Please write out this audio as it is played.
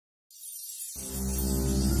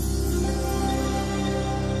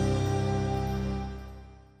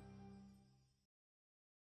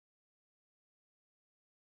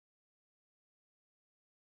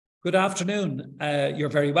Good afternoon. You're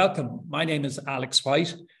very welcome. My name is Alex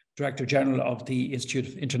White, Director General of the Institute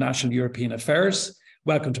of International European Affairs.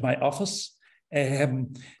 Welcome to my office.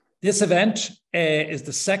 This event is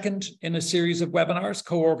the second in a series of webinars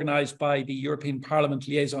co-organised by the European Parliament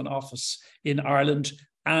Liaison Office in Ireland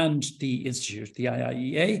and the Institute, the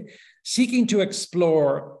IIEA, seeking to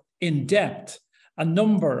explore in depth a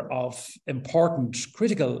number of important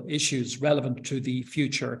critical issues relevant to the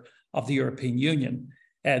future of the European Union.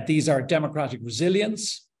 These are democratic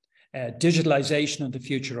resilience, digitalisation and the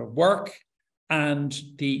future of work, and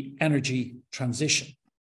the energy transition.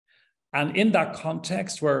 And in that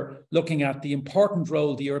context, we're looking at the important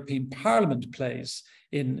role the European Parliament plays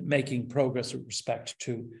in making progress with respect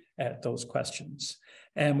to those questions.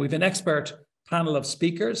 We have an expert panel of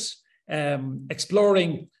speakers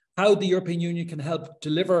exploring how the European Union can help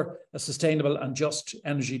deliver a sustainable and just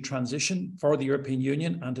energy transition for the European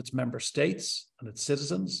Union and its member states and its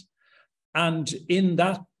citizens. And in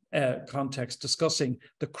that context, discussing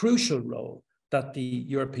the crucial role that the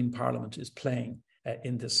European Parliament is playing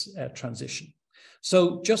in this transition.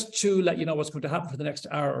 So just to let you know what's going to happen for the next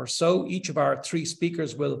hour or so, each of our three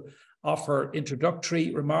speakers will offer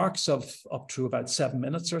introductory remarks of up to about 7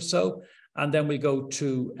 minutes or so. And then we go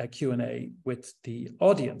to a Q&A with the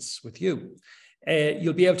audience, with you.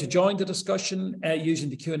 You'll be able to join the discussion using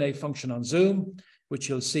the Q&A function on Zoom, which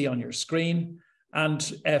you'll see on your screen. And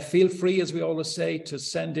feel free, as we always say,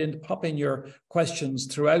 to pop in your questions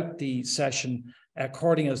throughout the session,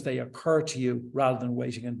 according as they occur to you, rather than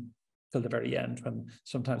waiting until the very end, when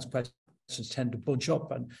sometimes questions tend to bunch up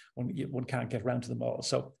and one can't get around to them all.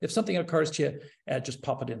 So if something occurs to you, just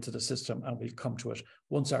pop it into the system and we'll come to it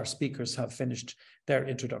once our speakers have finished their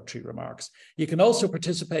introductory remarks. You can also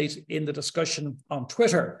participate in the discussion on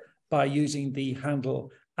Twitter by using the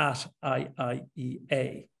handle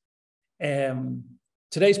 @IIEA.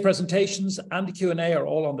 Today's presentations and the Q&A are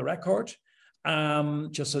all on the record,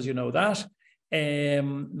 just as you know that.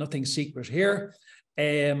 Nothing secret here.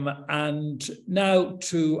 And now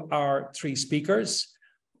to our three speakers.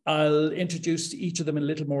 I'll introduce each of them in a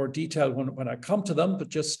little more detail when I come to them, but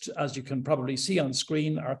just as you can probably see on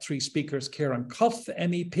screen, our three speakers: Ciarán Cuffe,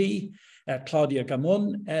 MEP, Claudia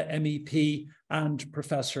Gamon, MEP, and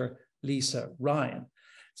Professor Lisa Ryan.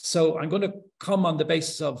 So I'm going to come on the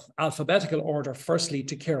basis of alphabetical order, firstly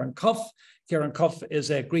to Ciarán Cuffe. Ciarán Cuffe is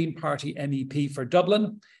a Green Party MEP for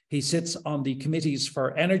Dublin. He sits on the committees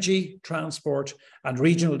for energy, transport, and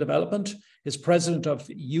regional development. Is president of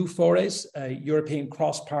EUFORES, a European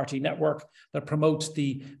cross-party network that promotes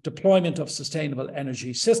the deployment of sustainable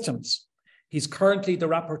energy systems. He's currently the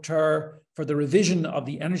rapporteur for the revision of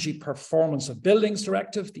the Energy Performance of Buildings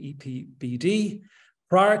Directive, the EPBD.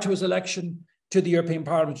 Prior to his election to the European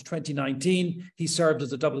Parliament in 2019, he served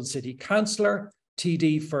as a Dublin City Councillor,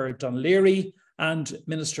 TD for Dún Laoghaire, and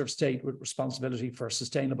Minister of State with responsibility for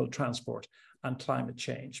sustainable transport and climate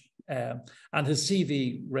change. And his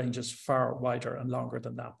CV ranges far wider and longer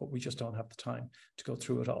than that, but we just don't have the time to go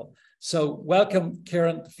through it all. So welcome,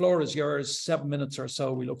 Ciarán. The floor is yours, 7 minutes or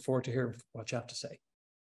so. We look forward to hearing what you have to say.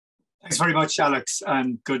 Thanks very much, Alex,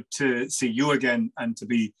 and good to see you again and to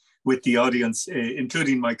be with the audience,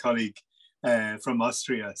 including my colleague from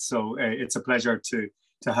Austria. So it's a pleasure to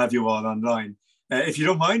have you all online. If you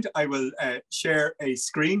don't mind, I will share a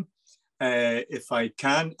screen if I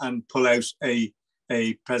can and pull out a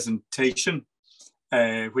presentation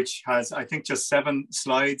which has, I think, just 7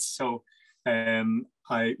 slides. So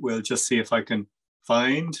I will just see if I can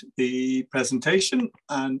find the presentation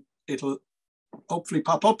and it'll hopefully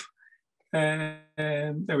pop up.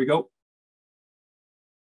 There we go.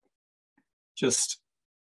 Just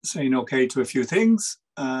saying okay to a few things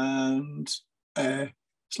and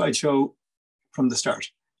slideshow from the start.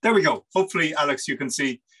 There we go. Hopefully, Alex, you can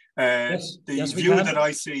see the view that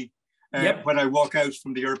I see when I walk out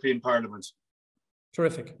from the European Parliament.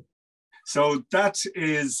 Terrific. So that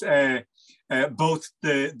is both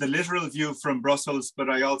the literal view from Brussels, but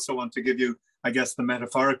I also want to give you, I guess, the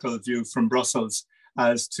metaphorical view from Brussels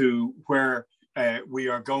as to where we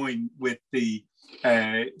are going with the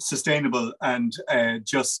sustainable and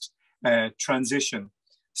just transition.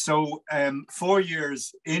 So 4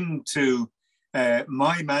 years into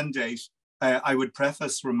my mandate, I would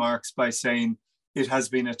preface remarks by saying it has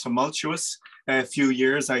been a tumultuous few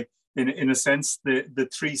years. In a sense, the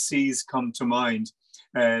 3 C's come to mind.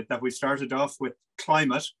 That we started off with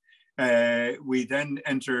climate. We then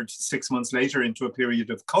entered 6 months later into a period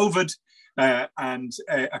of COVID, and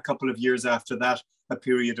a couple of years after that, a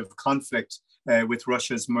period of conflict with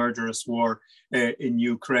Russia's murderous war in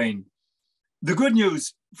Ukraine. The good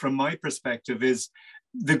news from my perspective is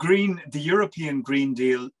the European Green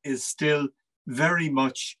Deal is still very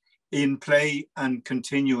much in play and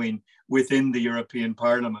continuing within the European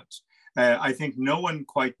Parliament. I think no one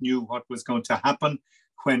quite knew what was going to happen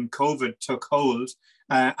when COVID took hold.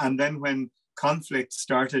 And then when conflict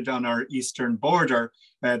started on our eastern border,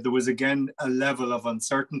 there was again a level of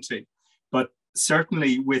uncertainty. But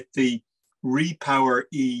certainly with the Repower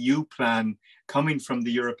EU plan coming from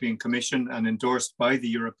the European Commission and endorsed by the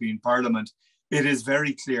European Parliament, it is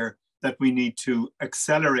very clear that we need to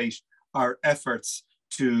accelerate our efforts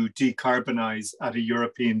to decarbonize at a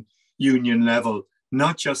European Union level,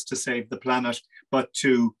 not just to save the planet, but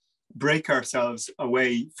to break ourselves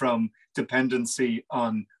away from dependency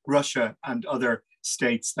on Russia and other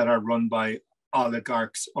states that are run by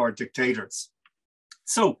oligarchs or dictators.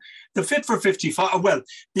 So the Fit for 55, well,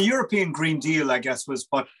 the European Green Deal, I guess, was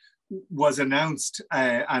what was announced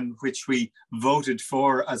and which we voted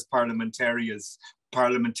for as parliamentarians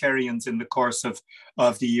in the course of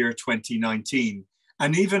the year 2019.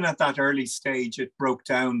 And even at that early stage, it broke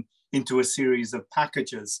down into a series of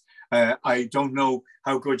packages. I don't know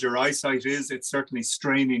how good your eyesight is. It's certainly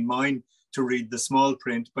straining mine to read the small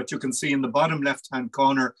print, but you can see in the bottom left-hand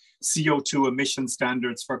corner, CO2 emission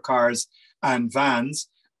standards for cars and vans.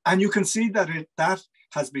 And you can see that that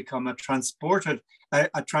has become a transformative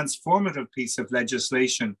piece of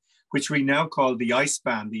legislation, which we now call the ICE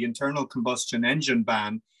ban, the internal combustion engine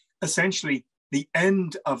ban, essentially the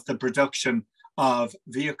end of the production of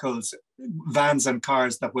vehicles, vans and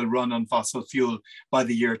cars that will run on fossil fuel by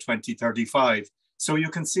the year 2035. So you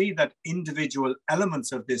can see that individual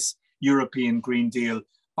elements of this European Green Deal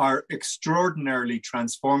are extraordinarily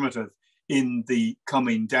transformative in the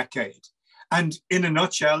coming decade. And in a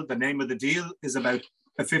nutshell, the name of the deal is about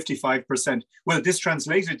a 55%. Well, this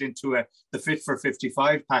translated into the Fit for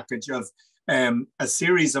 55 package of a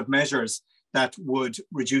series of measures that would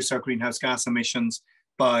reduce our greenhouse gas emissions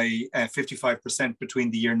by 55%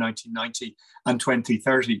 between the year 1990 and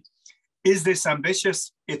 2030. Is this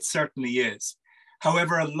ambitious? It certainly is.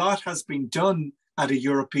 However, a lot has been done at a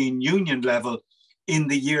European Union level in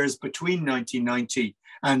the years between 1990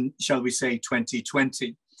 and, shall we say,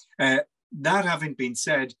 2020. That having been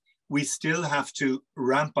said, we still have to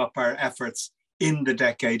ramp up our efforts in the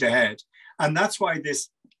decade ahead. And that's why this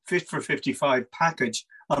Fit for 55 package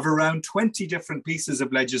of around 20 different pieces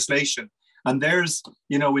of legislation, and there's,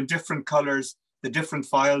 you know, in different colors, the different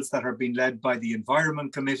files that are being led by the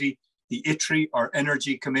Environment Committee, the ITRE or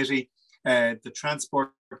Energy Committee, the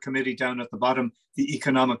Transport Committee down at the bottom, the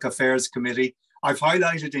Economic Affairs Committee. I've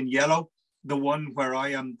highlighted in yellow the one where I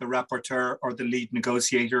am the rapporteur or the lead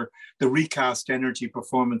negotiator, the recast Energy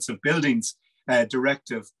Performance of Buildings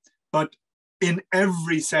Directive. But in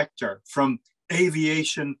every sector, from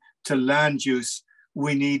aviation to land use,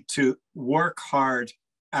 we need to work hard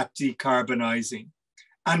at decarbonising.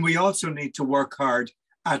 And we also need to work hard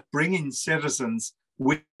at bringing citizens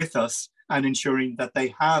with us and ensuring that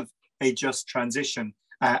they have a just transition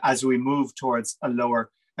as we move towards a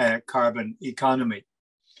lower carbon economy.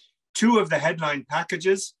 Two of the headline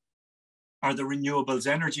packages are the Renewables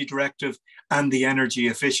Energy Directive and the Energy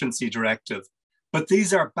Efficiency Directive. But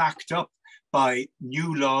these are backed up by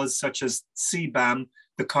new laws such as CBAM,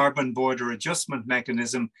 the Carbon Border Adjustment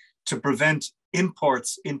Mechanism, to prevent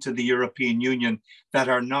imports into the European Union that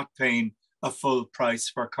are not paying a full price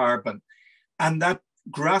for carbon. And that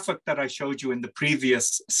graphic that I showed you in the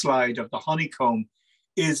previous slide of the honeycomb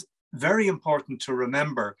is very important to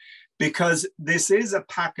remember, because this is a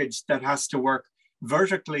package that has to work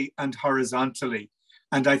vertically and horizontally.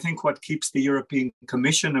 And I think what keeps the European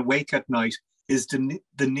Commission awake at night is the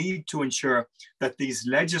need to ensure that these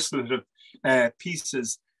legislative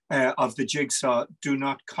pieces of the jigsaw do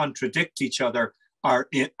not contradict each other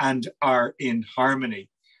and are in harmony.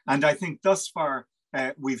 And I think thus far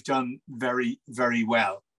we've done very, very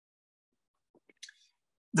well.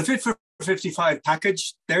 The Fit for 55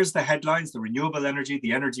 package, there's the headlines, the renewable energy,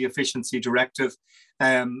 the energy efficiency directive.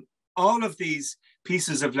 All of these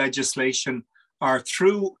pieces of legislation are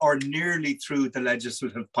through or nearly through the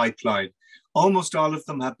legislative pipeline. Almost all of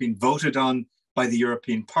them have been voted on by the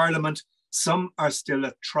European Parliament. Some are still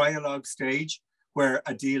at trialogue stage, where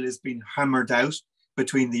a deal is being hammered out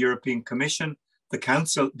between the European Commission, the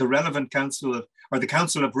Council, the relevant Council of, or the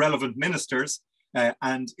Council of Relevant Ministers,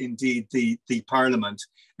 and indeed the Parliament.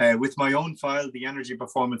 With my own file, the Energy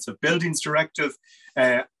Performance of Buildings Directive,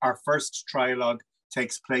 our first trialogue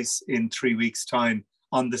takes place in 3 weeks' time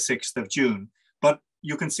on the 6th of June. But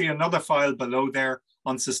you can see another file below there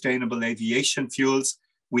on sustainable aviation fuels.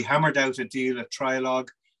 We hammered out a deal at trialogue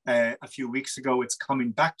a few weeks ago. It's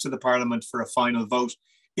coming back to the Parliament for a final vote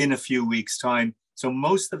in a few weeks' time. So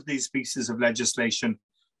most of these pieces of legislation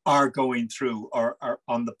are going through or are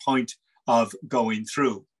on the point of going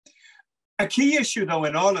through. A key issue, though,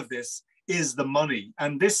 in all of this is the money.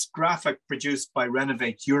 And this graphic produced by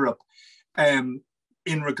Renovate Europe in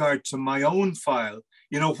regard to my own file,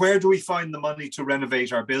 where do we find the money to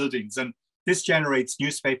renovate our buildings? And this generates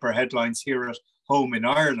newspaper headlines here at home in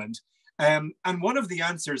Ireland. And one of the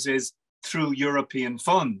answers is through European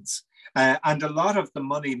funds. And a lot of the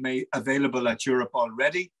money available at Europe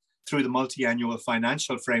already through the multi-annual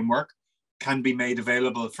financial framework can be made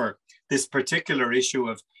available for this particular issue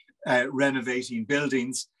of renovating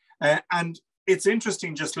buildings. And it's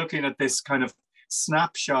interesting just looking at this kind of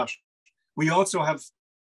snapshot. We also have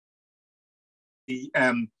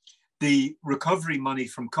the recovery money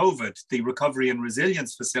from COVID, the Recovery and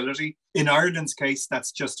Resilience Facility. In Ireland's case,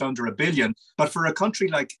 that's just under €1 billion. But for a country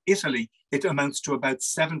like Italy, it amounts to about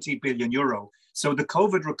 70 billion euro. So the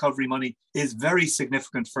COVID recovery money is very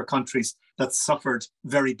significant for countries that suffered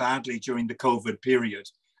very badly during the COVID period.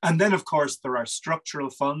 And then, of course, there are structural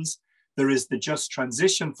funds. There is the Just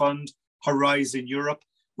Transition Fund, Horizon Europe.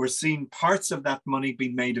 We're seeing parts of that money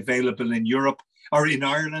being made available in Europe or in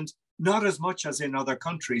Ireland, not as much as in other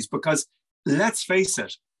countries, because let's face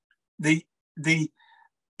it, the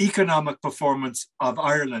economic performance of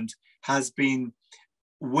Ireland has been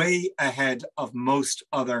way ahead of most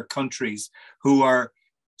other countries who are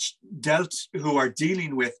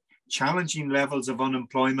dealing with challenging levels of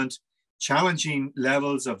unemployment, challenging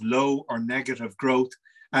levels of low or negative growth,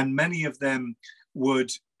 and many of them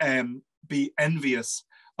would be envious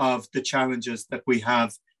of the challenges that we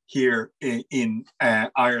have here in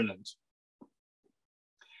Ireland.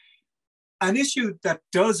 An issue that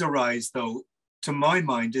does arise, though, to my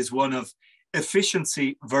mind, is one of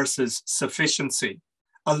efficiency versus sufficiency.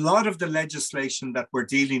 A lot of the legislation that we're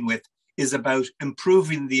dealing with is about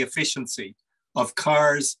improving the efficiency of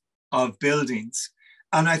cars, of buildings.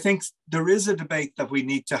 And I think there is a debate that we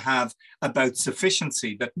need to have about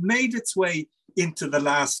sufficiency that made its way into the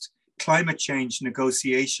last climate change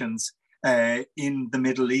negotiations in the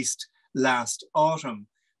Middle East last autumn.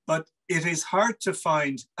 But it is hard to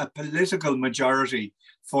find a political majority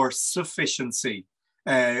for sufficiency,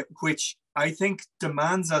 which I think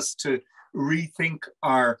demands us to rethink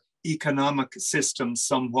our economic system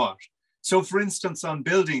somewhat. So for instance, on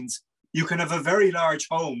buildings, you can have a very large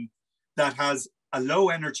home that has a low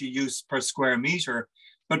energy use per square meter,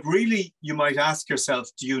 but really you might ask yourself,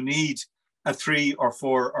 do you need a 3 or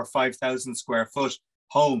 4 or 5,000 square foot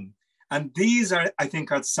home? And these are, I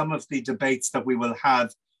think, are some of the debates that we will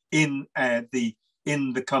have in the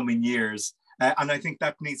coming years. And I think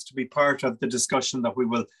that needs to be part of the discussion that we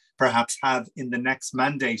will perhaps have in the next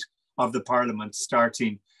mandate of the Parliament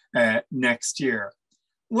starting next year.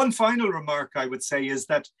 One final remark I would say is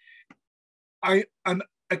that I'm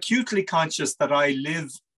acutely conscious that I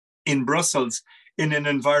live in Brussels in an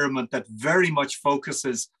environment that very much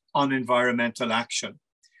focuses on environmental action.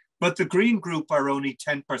 But the Green Group are only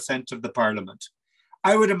 10% of the Parliament.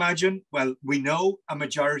 I would imagine, well, we know a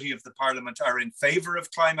majority of the Parliament are in favour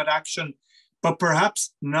of climate action, but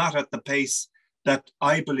perhaps not at the pace that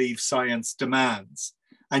I believe science demands.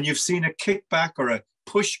 And you've seen a kickback or a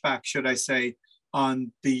pushback, should I say,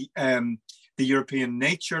 on the European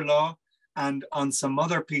Nature Law and on some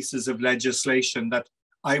other pieces of legislation that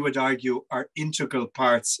I would argue are integral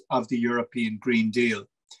parts of the European Green Deal.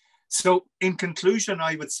 So in conclusion,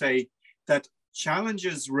 I would say that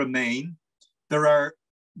challenges remain. There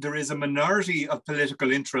is a minority of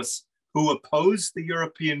political interests who oppose the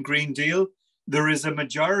European Green Deal. There is a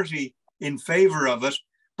majority in favor of it,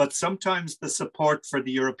 but sometimes the support for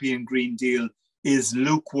the European Green Deal is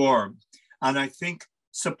lukewarm. And I think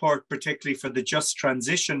support, particularly for the just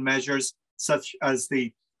transition measures, such as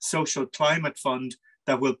the Social Climate Fund,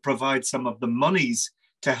 that will provide some of the monies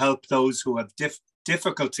to help those who have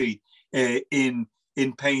difficulty in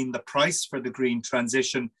paying the price for the green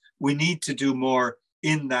transition. We need to do more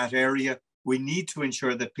in that area. We need to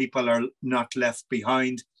ensure that people are not left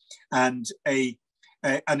behind. And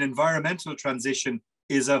an environmental transition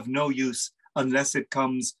is of no use unless it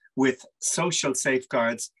comes with social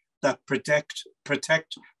safeguards that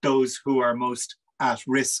protect those who are most at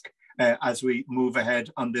risk as we move ahead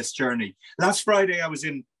on this journey. Last Friday, I was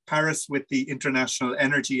in Paris with the International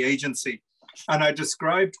Energy Agency, and I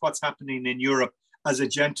described what's happening in Europe as a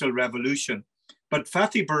gentle revolution. But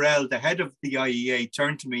Fatih Birol, the head of the IEA,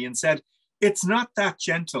 turned to me and said, it's not that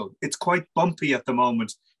gentle. It's quite bumpy at the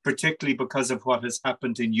moment, particularly because of what has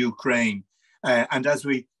happened in Ukraine. And as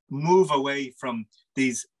we move away from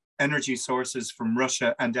these energy sources from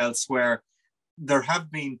Russia and elsewhere, there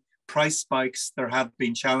have been price spikes, there have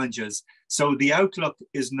been challenges. So the outlook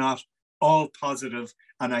is not all positive,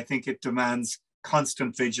 and I think it demands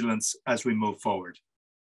constant vigilance as we move forward.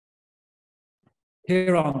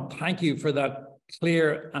 Ciarán, thank you for that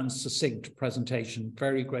clear and succinct presentation.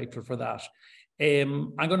 Very grateful for that.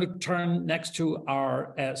 I'm going to turn next to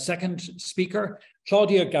our second speaker.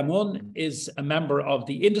 Claudia Gamon is a member of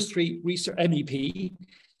the Industry Research, MEP,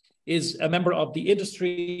 is a member of the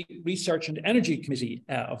Industry, Research and Energy Committee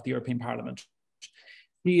of the European Parliament.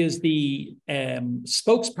 She is the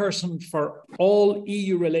spokesperson for all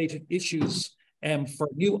EU-related issues for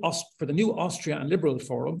the new Austria and Liberal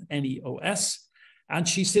Forum, NEOS, and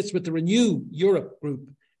she sits with the Renew Europe group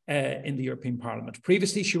in the European Parliament.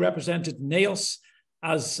 Previously, she represented NEOS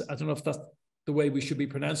as, I don't know if that's the way we should be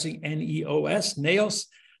pronouncing NEOS, NEOS,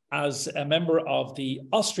 as a member of the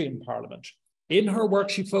Austrian Parliament. In her work,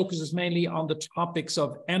 she focuses mainly on the topics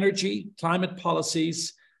of energy, climate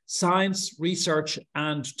policies, science, research,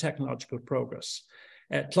 and technological progress.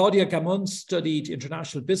 Claudia Gamon studied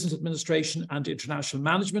international business administration and international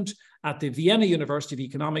management at the Vienna University of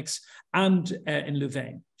Economics and in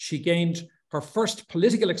Louvain. She gained her first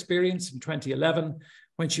political experience in 2011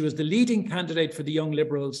 when she was the leading candidate for the Young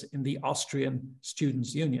Liberals in the Austrian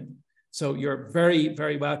Students' Union. So you're very,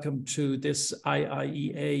 very welcome to this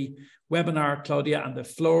IIEA webinar, Claudia, and the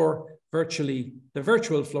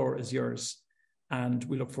virtual floor is yours. And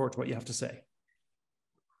we look forward to what you have to say.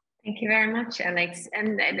 Thank you very much, Alex.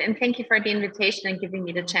 And thank you for the invitation and giving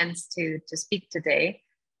me the chance to speak today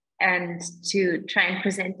and to try and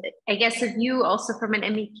present, I guess, a view also from an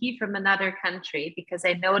MEP from another country, because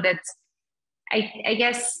I know that I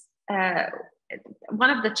guess one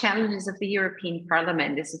of the challenges of the European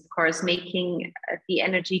Parliament is, of course, making the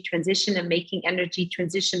energy transition and making energy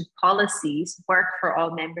transition policies work for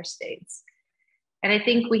all member states. And I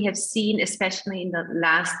think we have seen, especially in the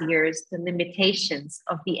last years, the limitations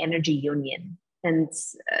of the energy union and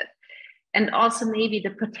also maybe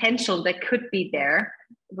the potential that could be there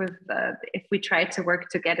with if we try to work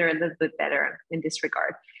together a little bit better in this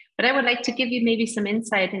regard. But I would like to give you maybe some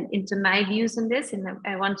insight into my views on this. And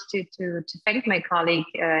I want to thank my colleague,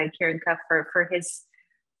 Ciarán Cuffe, for his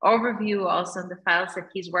overview also on the files that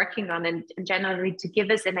he's working on, and generally to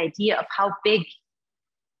give us an idea of how big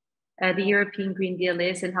the European Green Deal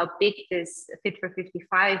is and how big this Fit for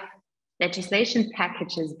 55 legislation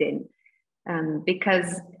package has been.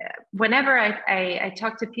 Because whenever I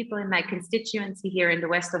talk to people in my constituency here in the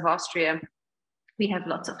west of Austria, we have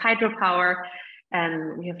lots of hydropower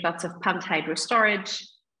and we have lots of pumped hydro storage.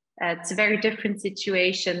 It's a very different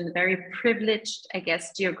situation, very privileged, I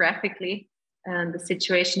guess, geographically, the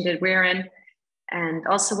situation that we're in. And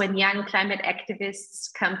also when young climate activists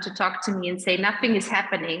come to talk to me and say nothing is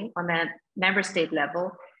happening on a member state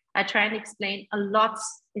level, I try and explain a lot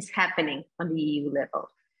is happening on the EU level.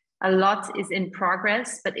 A lot is in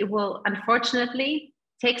progress, but it will unfortunately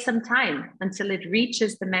take some time until it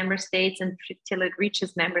reaches the member states and until it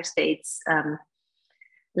reaches member states'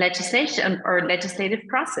 legislation or legislative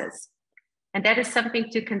process. And that is something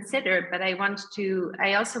to consider, but I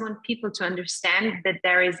also want people to understand that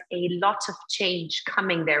there is a lot of change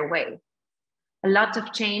coming their way. A lot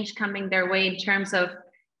of change coming their way in terms of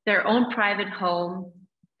their own private home,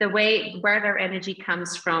 the way where their energy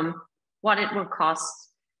comes from, what it will cost.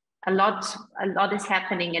 A lot is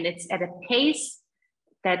happening, and it's at a pace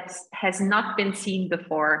that has not been seen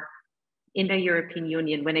before in the European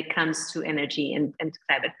Union when it comes to energy and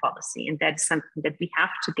climate policy. And that's something that we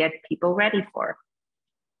have to get people ready for.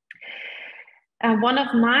 One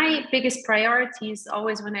of my biggest priorities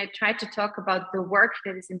always when I try to talk about the work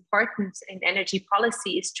that is important in energy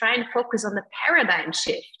policy is try and focus on the paradigm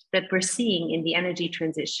shift that we're seeing in the energy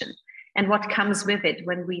transition and what comes with it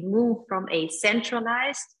when we move from a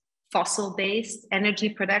centralized fossil-based energy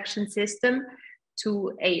production system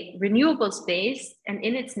to a renewables-based and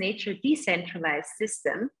in its nature decentralized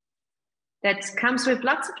system that comes with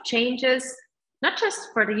lots of changes, not just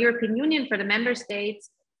for the European Union, for the member states,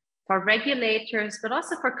 for regulators, but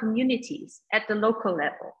also for communities at the local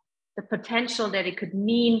level. The potential that it could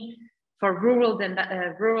mean for rural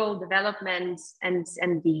development and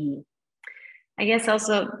the, I guess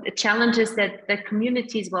also the challenges that the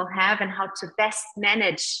communities will have and how to best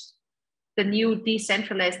manage the new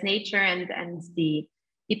decentralized nature and the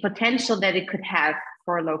potential that it could have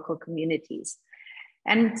for local communities.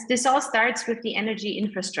 And this all starts with the energy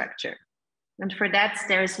infrastructure. And for that,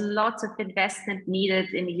 there's lots of investment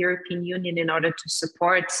needed in the European Union in order to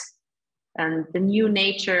support the new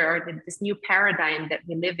nature or this new paradigm that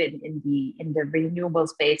we live in the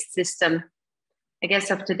renewables-based system, I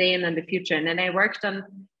guess, of today and in the future. And then I worked on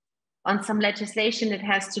on some legislation that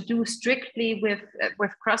has to do strictly with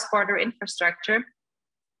cross-border infrastructure.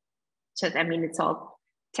 So, I mean, it's all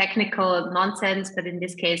technical nonsense, but in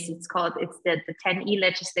this case, it's the 10E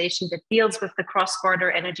legislation that deals with the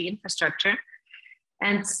cross-border energy infrastructure.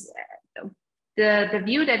 And the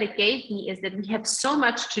view that it gave me is that we have so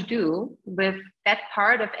much to do with that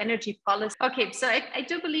part of energy policy. Okay, so I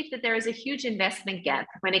do believe that there is a huge investment gap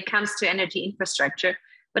when it comes to energy infrastructure,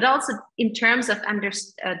 but also in terms of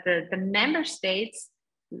the member states,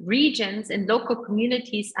 regions, and local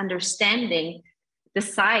communities understanding the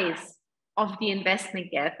size of the investment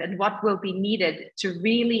gap and what will be needed to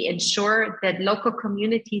really ensure that local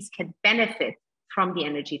communities can benefit from the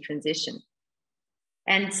energy transition.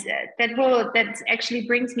 And that actually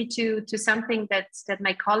brings me to something that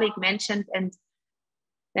my colleague mentioned, and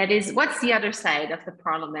that is, what's the other side of the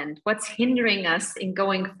parliament? What's hindering us in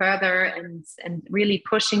going further and really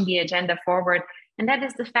pushing the agenda forward? And that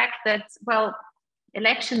is the fact that, well,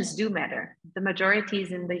 elections do matter. The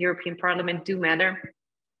majorities in the European Parliament do matter.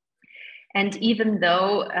 And even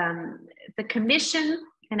though the Commission,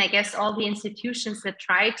 and I guess all the institutions that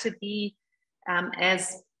try to be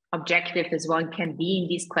as objective as one can be in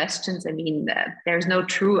these questions, I mean, there's no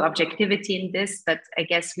true objectivity in this, but I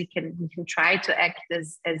guess we can try to act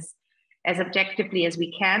as objectively as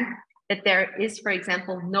we can, that there is, for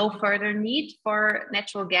example, no further need for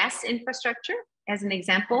natural gas infrastructure, as an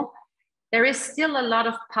example. There is still a lot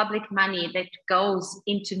of public money that goes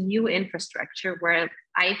into new infrastructure where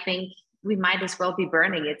I think we might as well be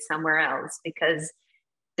burning it somewhere else, because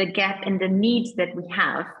the gap and the needs that we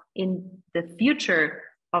have in the future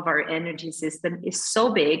of our energy system is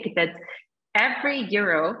so big that every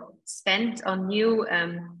euro spent on new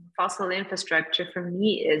fossil infrastructure for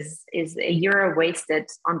me is a euro wasted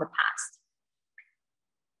on the past.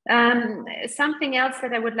 Something else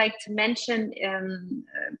that I would like to mention,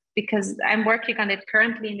 because I'm working on it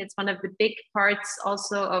currently, and it's one of the big parts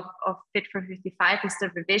also of Fit for 55, is the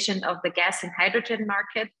revision of the gas and hydrogen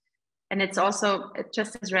market. And it's also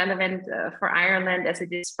just as relevant for Ireland as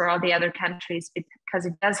it is for all the other countries, because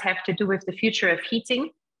it does have to do with the future of heating.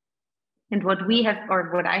 And what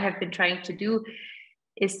I have been trying to do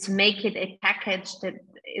is to make it a package that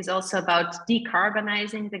is also about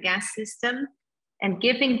decarbonizing the gas system and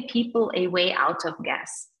giving people a way out of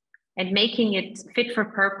gas and making it fit for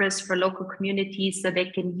purpose for local communities, so they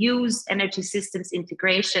can use energy systems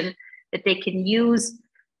integration, that they can use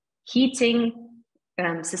heating,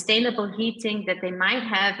 sustainable heating that they might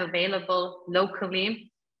have available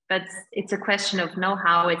locally. But it's a question of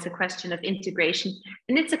know-how, it's a question of integration,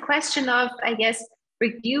 and it's a question of, I guess,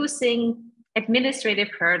 reducing administrative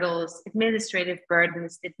hurdles, administrative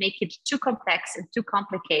burdens that make it too complex and too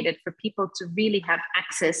complicated for people to really have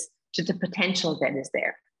access to the potential that is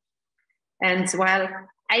there. And while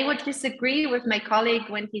I would disagree with my colleague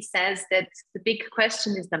when he says that the big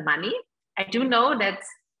question is the money, I do know that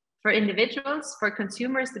for individuals, for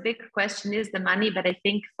consumers, the big question is the money. But I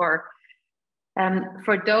think for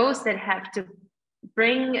those that have to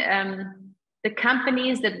bring the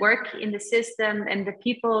companies that work in the system and the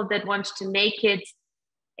people that want to make it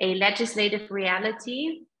a legislative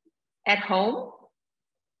reality at home,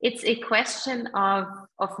 it's a question of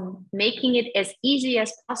making it as easy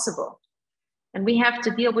as possible. And we have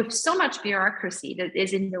to deal with so much bureaucracy that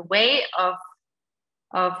is in the way of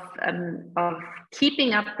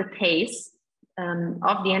keeping up the pace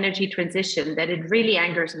of the energy transition, that it really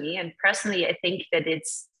angers me. And personally, I think that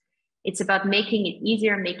it's about making it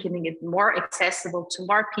easier, making it more accessible to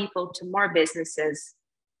more people, to more businesses,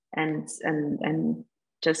 and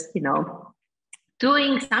just, you know,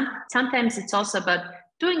 sometimes it's also about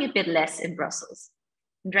doing a bit less in Brussels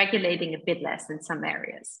and regulating a bit less in some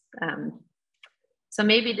areas. So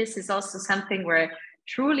maybe this is also something where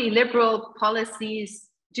truly liberal policies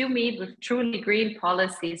do meet with truly green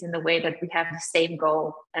policies in the way that we have the same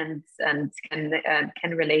goal and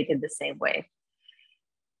can relate in the same way.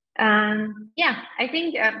 Yeah, I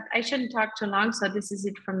think I shouldn't talk too long, so this is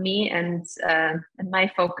it from me. And my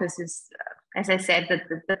focus is, as I said,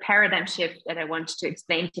 the paradigm shift that I want to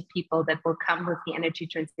explain to people that will come with the energy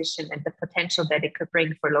transition and the potential that it could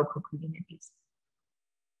bring for local communities.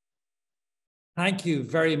 Thank you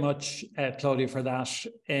very much, Claudia, for that.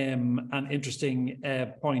 An interesting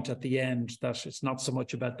point at the end, that it's not so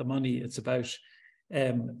much about the money, it's about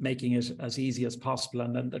making it as easy as possible.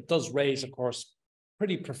 And then that does raise, of course,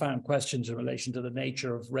 pretty profound questions in relation to the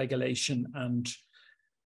nature of regulation and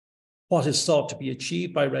what is sought to be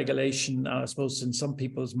achieved by regulation, I suppose in some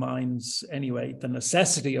people's minds anyway, the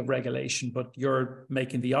necessity of regulation, but you're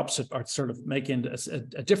making the opposite, or sort of making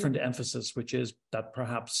a different emphasis, which is that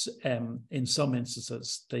perhaps in some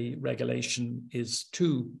instances the regulation is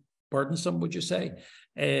too burdensome, would you say?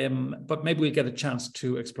 But maybe we'll get a chance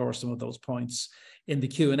to explore some of those points in the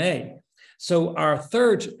Q&A. So our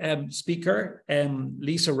third speaker,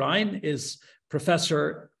 Lisa Ryan, is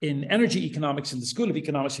Professor in Energy Economics in the School of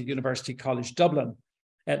Economics at University College Dublin.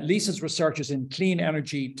 Lisa's research is in clean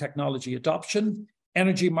energy technology adoption,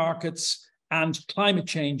 energy markets, and climate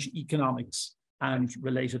change economics and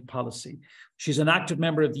related policy. She's an active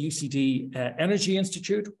member of the UCD Energy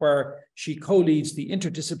Institute, where she co-leads the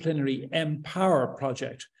interdisciplinary Empower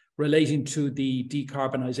project relating to the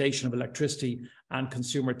decarbonisation of electricity and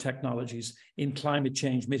consumer technologies in climate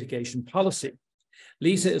change mitigation policy.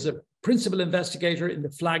 Lisa is a principal investigator in the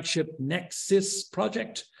flagship Nexus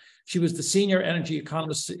project. She was the senior energy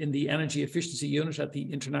economist in the energy efficiency unit at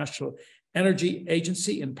the International Energy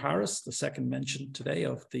Agency in Paris, the second mention today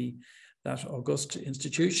of that august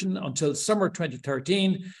institution, until summer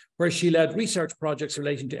 2013, where she led research projects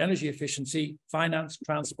relating to energy efficiency, finance,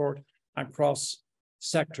 transport, and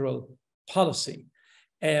cross-sectoral policy.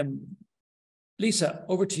 Lisa,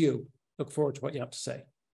 over to you. Look forward to what you have to say.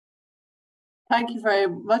 Thank you very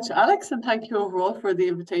much, Alex, and thank you overall for the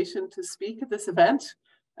invitation to speak at this event.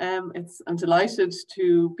 I'm delighted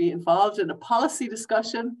to be involved in a policy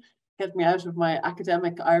discussion, get me out of my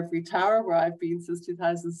academic ivory tower where I've been since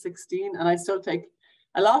 2016, and I still take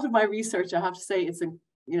a lot of my research, I have to say, it's in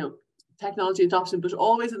technology adoption, but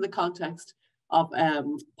always in the context of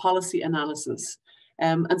policy analysis.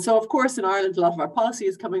 And so, of course, in Ireland, a lot of our policy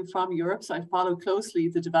is coming from Europe, so I follow closely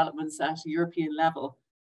the developments at a European level.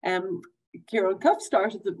 Ciarán Cuffe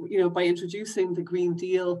started by introducing the Green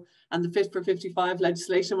Deal and the Fit for 55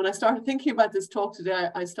 legislation. When I started thinking about this talk today,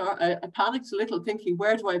 I panicked a little, thinking,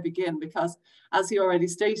 where do I begin? Because as he already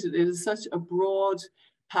stated, it is such a broad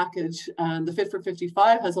package, and the Fit for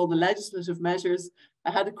 55 has all the legislative measures.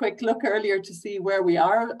 I had a quick look earlier to see where we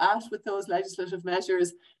are at with those legislative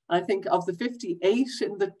measures. I think of the 58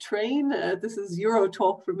 in the train, this is Euro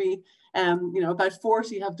talk for me, about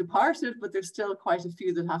 40 have departed, but there's still quite a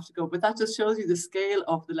few that have to go. But that just shows you the scale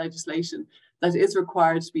of the legislation that is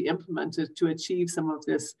required to be implemented to achieve some of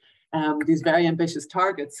this, these very ambitious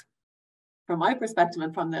targets. From my perspective,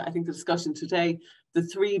 and from I think the discussion today, the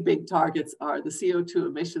three big targets are the CO2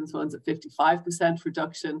 emissions ones at 55%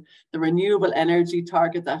 reduction, the renewable energy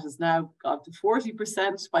target that has now gone to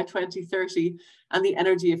 40% by 2030, and the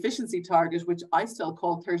energy efficiency target, which I still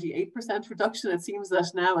call 38% reduction. It seems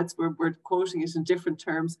that now we're quoting it in different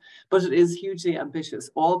terms, but it is hugely ambitious,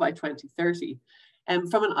 all by 2030.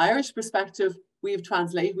 From an Irish perspective, we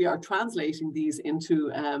are translating these into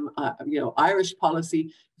Irish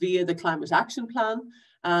policy via the Climate Action Plan.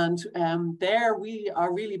 And there we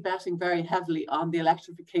are really betting very heavily on the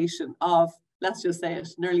electrification of, let's just say it,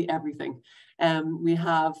 nearly everything. We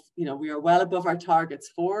are well above our targets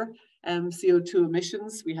for CO2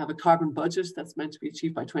 emissions. We have a carbon budget that's meant to be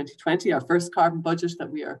achieved by 2020, our first carbon budget that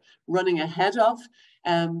we are running ahead of.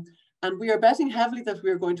 And we are betting heavily that we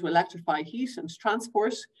are going to electrify heat and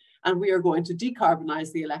transport, and we are going to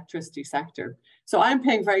decarbonize the electricity sector. So I'm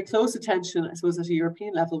paying very close attention, I suppose, at a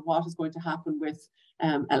European level, what is going to happen with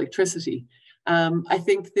electricity. I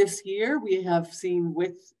think this year we have seen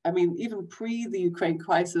even pre the Ukraine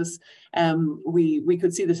crisis, we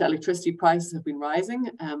could see that electricity prices have been rising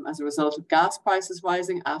as a result of gas prices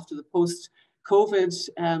rising after the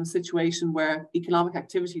post-COVID situation where economic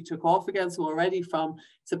activity took off again. So already from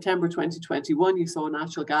September 2021, you saw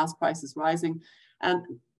natural gas prices rising. And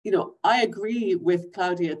I agree with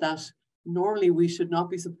Claudia that normally we should not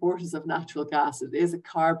be supporters of natural gas. It is a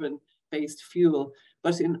carbon-based fuel.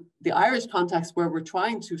 But in the Irish context where we're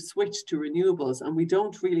trying to switch to renewables and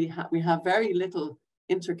we have very little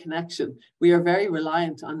interconnection, we are very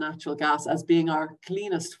reliant on natural gas as being our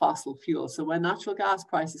cleanest fossil fuel. So when natural gas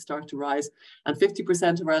prices start to rise and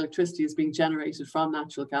 50% of our electricity is being generated from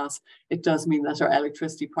natural gas, it does mean that our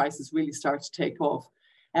electricity prices really start to take off.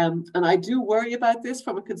 And I do worry about this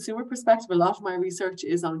from a consumer perspective. A lot of my research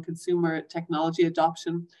is on consumer technology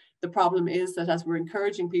adoption. The problem is that as we're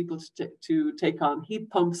encouraging people to take on heat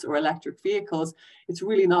pumps or electric vehicles, it's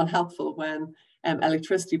really not helpful when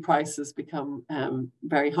electricity prices become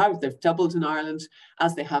very high. They've doubled in Ireland,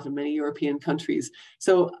 as they have in many European countries.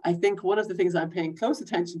 So I think one of the things I'm paying close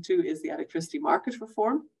attention to is the electricity market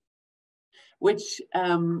reform, which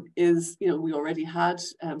is, we already had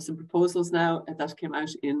some proposals now that came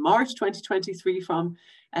out in March 2023 from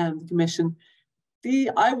the Commission.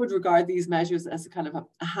 I would regard these measures as a kind of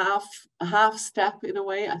a half step in a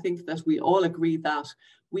way. I think that we all agree that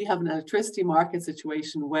we have an electricity market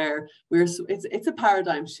situation where it's a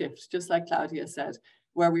paradigm shift, just like Claudia said,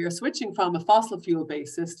 where we are switching from a fossil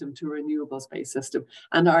fuel-based system to a renewables-based system.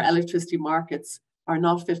 And our electricity markets are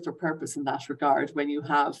not fit for purpose in that regard when you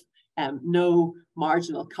have no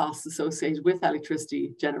marginal costs associated with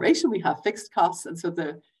electricity generation. We have fixed costs. And so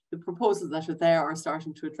the proposals that are there are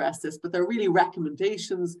starting to address this, but they're really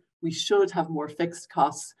recommendations. We should have more fixed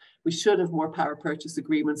costs. We should have more power purchase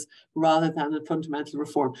agreements rather than a fundamental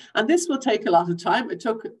reform. And this will take a lot of time. It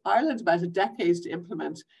took Ireland about a decade to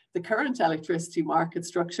implement the current electricity market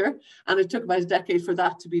structure, and it took about a decade for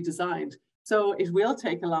that to be designed. So it will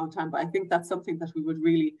take a long time, but I think that's something that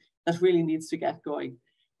that really needs to get going.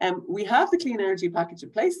 We have the Clean Energy Package in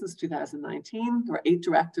place since 2019. There are 8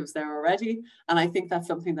 directives there already. And I think that's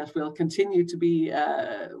something that will continue to be,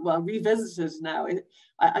 revisited now.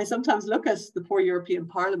 I sometimes look at the poor European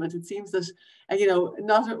Parliament. It seems that, even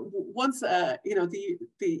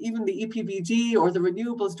the EPBD or the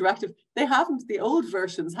Renewables Directive, the old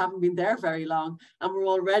versions haven't been there very long. And we're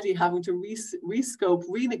already having to rescope,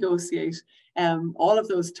 renegotiate all of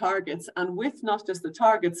those targets, and with not just the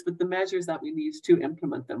targets, but the measures that we need to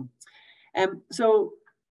implement them. So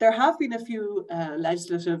there have been a few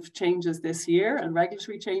legislative changes this year and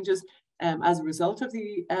regulatory changes as a result of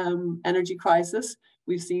the energy crisis.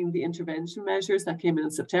 We've seen the intervention measures that came in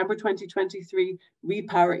September 2023,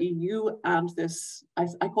 Repower EU, and this,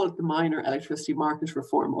 I call it the minor electricity market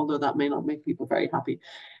reform, although that may not make people very happy.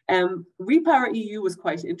 Repower EU was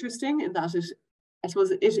quite interesting in that I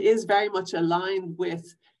suppose it is very much aligned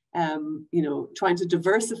with, trying to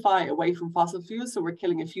diversify away from fossil fuels. So we're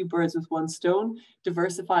killing a few birds with one stone,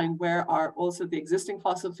 diversifying where also the existing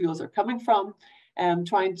fossil fuels are coming from,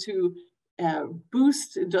 trying to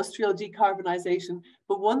boost industrial decarbonisation.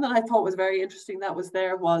 But one that I thought was very interesting that was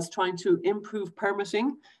there was trying to improve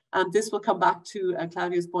permitting. And this will come back to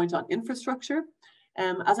Claudia's point on infrastructure.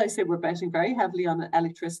 As I say, we're betting very heavily on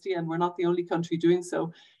electricity, and we're not the only country doing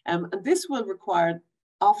so. And this will require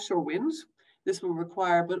offshore wind. This will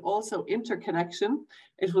require, but also interconnection.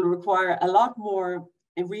 It will require a lot more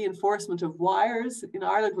reinforcement of wires. In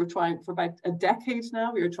Ireland, we're trying for about a decade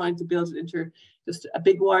now. We are trying to build just a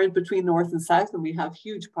big wire between north and south, and we have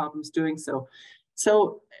huge problems doing so.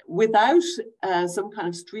 So without some kind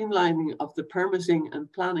of streamlining of the permitting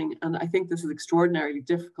and planning, and I think this is extraordinarily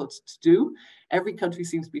difficult to do, every country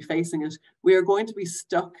seems to be facing it, we are going to be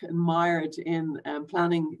stuck and mired in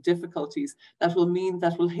planning difficulties that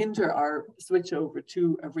will hinder our switch over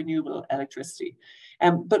to renewable electricity.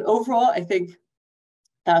 But overall, I think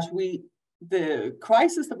that the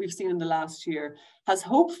crisis that we've seen in the last year has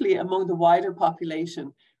hopefully among the wider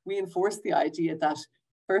population reinforced the idea that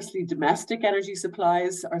firstly, domestic energy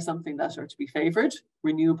supplies are something that are to be favoured.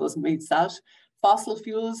 Renewables meets that. Fossil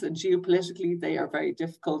fuels, and geopolitically, they are very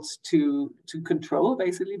difficult to control,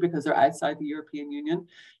 basically, because they're outside the European Union.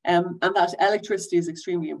 And that electricity is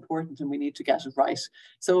extremely important, and we need to get it right.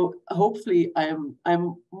 So hopefully,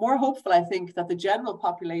 I'm more hopeful, I think, that the general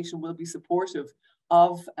population will be supportive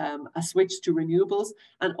of a switch to renewables,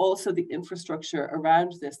 and also the infrastructure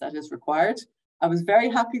around this that is required. I was very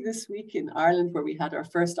happy this week in Ireland where we had our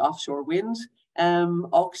first offshore wind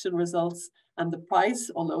auction results, and the price,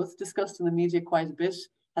 although it's discussed in the media quite a bit,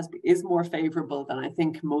 is more favourable than I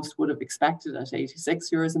think most would have expected at 86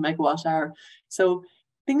 euros a megawatt hour. So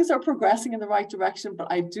things are progressing in the right direction,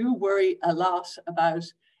 but I do worry a lot about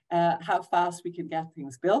how fast we can get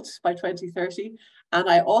things built by 2030. And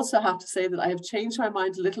I also have to say that I have changed my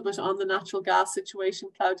mind a little bit on the natural gas situation,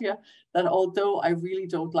 Claudia, that although I really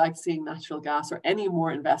don't like seeing natural gas or any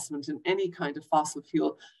more investment in any kind of fossil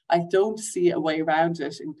fuel, I don't see a way around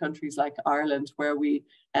it in countries like Ireland where we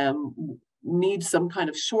need some kind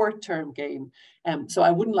of short-term gain. So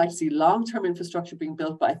I wouldn't like to see long-term infrastructure being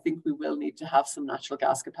built, but I think we will need to have some natural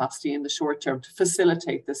gas capacity in the short term to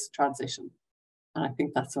facilitate this transition. And I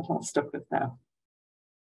think that's what I'm stuck with now.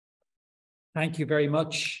 Thank you very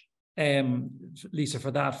much, Lisa,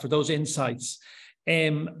 for those insights.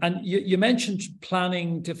 And you mentioned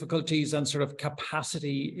planning difficulties and sort of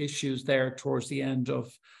capacity issues there towards the end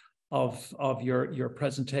of your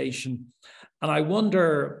presentation. And I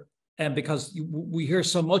wonder, because we hear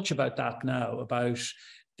so much about that now, about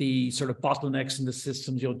the sort of bottlenecks in the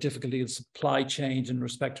systems, difficulty of supply chain in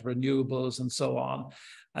respect to renewables and so on.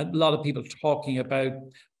 And a lot of people talking about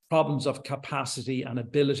problems of capacity and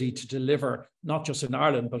ability to deliver, not just in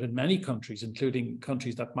Ireland, but in many countries, including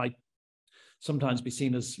countries that might sometimes be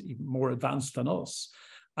seen as more advanced than us.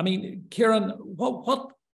 I mean, Ciarán,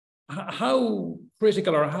 how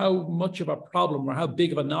critical or how much of a problem or how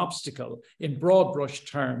big of an obstacle in broad brush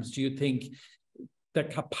terms do you think the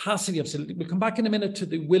capacity of, we'll come back in a minute to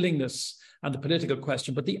the willingness and the political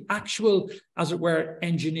question, but the actual, as it were,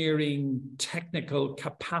 engineering, technical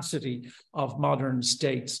capacity of modern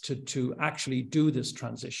states to actually do this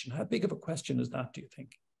transition? How big of a question is that, do you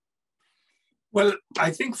think? Well,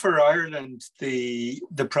 I think for Ireland, the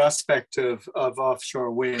prospect of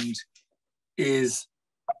offshore wind is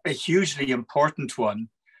a hugely important one.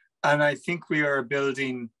 And I think we are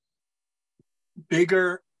building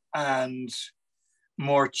bigger and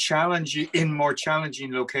more challenging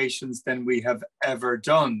locations than we have ever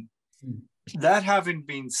done. That having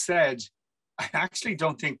been said, I actually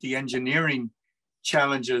don't think the engineering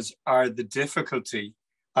challenges are the difficulty.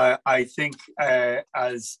 I think,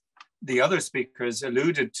 as the other speakers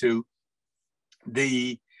alluded to,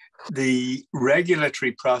 the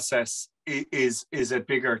regulatory process is a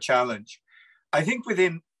bigger challenge. I think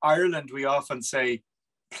within Ireland, we often say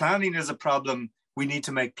planning is a problem, we need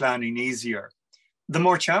to make planning easier. The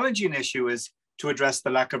more challenging issue is to address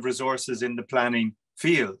the lack of resources in the planning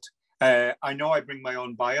field. I know I bring my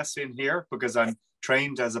own bias in here because I'm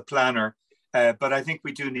trained as a planner, but I think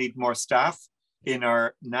we do need more staff in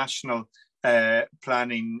our national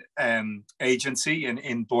planning agency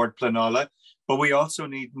in Bord Pleanála, but we also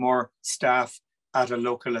need more staff at a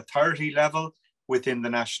local authority level within the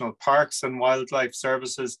national parks and wildlife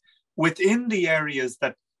services within the areas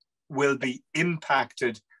that will be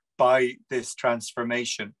impacted by this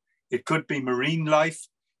transformation. It could be marine life,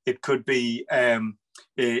 it could be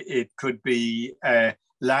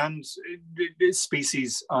land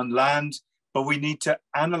species on land, but we need to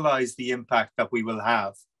analyze the impact that we will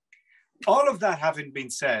have. All of that having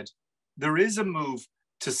been said, there is a move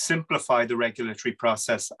to simplify the regulatory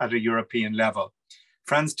process at a European level.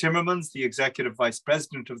 Frans Timmermans, the Executive Vice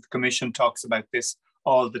President of the Commission, talks about this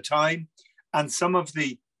all the time. And some of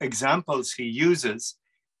the examples he uses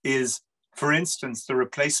is, for instance, the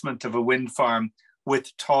replacement of a wind farm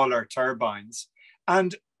with taller turbines.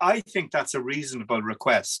 And I think that's a reasonable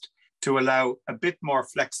request to allow a bit more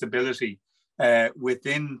flexibility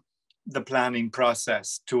within the planning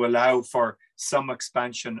process to allow for some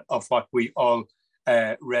expansion of what we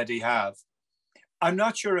already have. I'm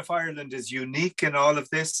not sure if Ireland is unique in all of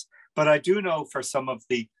this, but I do know for some of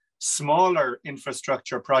the smaller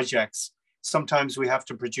infrastructure projects, sometimes we have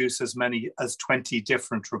to produce as many as 20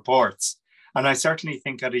 different reports. And I certainly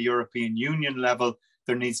think at a European Union level,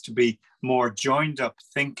 there needs to be more joined up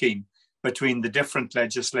thinking between the different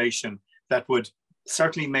legislation that would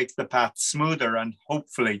certainly make the path smoother and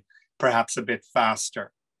hopefully perhaps a bit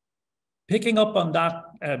faster. Picking up on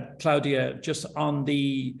that, Claudia, just on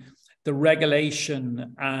the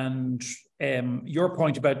regulation and your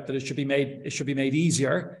point about that it should be made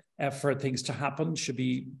easier for things to happen, should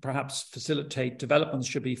be perhaps developments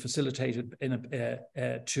should be facilitated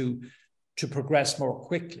to progress more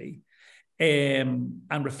quickly. And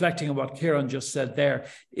reflecting on what Ciarán just said there,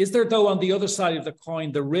 is there though on the other side of the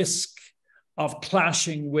coin the risk of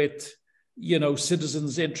clashing with,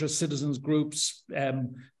 citizens' interests, citizens' groups,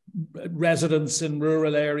 residents in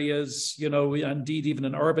rural areas, indeed even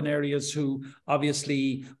in urban areas who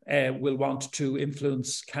obviously will want to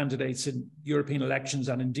influence candidates in European elections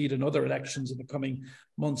and indeed in other elections in the coming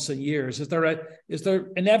months and years? Is there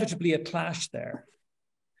inevitably a clash there?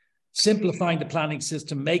 Simplifying the planning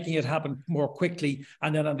system, making it happen more quickly,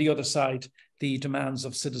 and then on the other side, the demands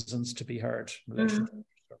of citizens to be heard in relation to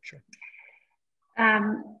infrastructure.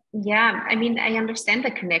 Yeah, I mean, I understand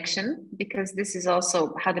the connection because this is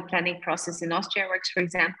also how the planning process in Austria works, for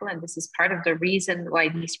example, and this is part of the reason why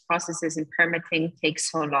these processes in permitting take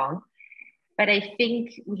so long. But I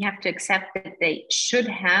think we have to accept that they should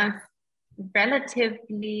have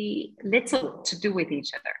relatively little to do with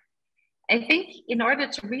each other. I think in order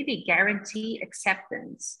to really guarantee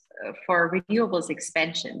acceptance for renewables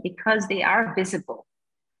expansion, because they are visible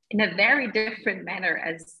in a very different manner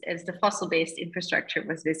as the fossil-based infrastructure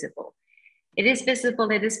was visible. It is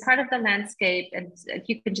visible, it is part of the landscape, and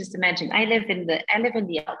you can just imagine, I live in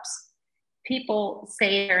the Alps. People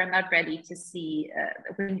say they're not ready to see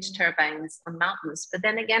wind turbines on mountains, but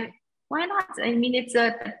then again, why not? I mean,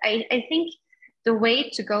 I think the way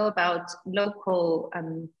to go about local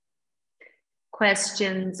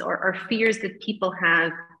questions or fears that people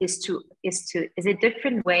have is a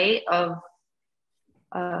different way of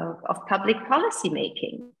public policy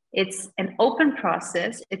making. It's an open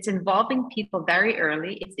process. It's involving people very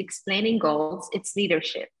early. It's explaining goals. It's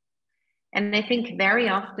leadership. And I think very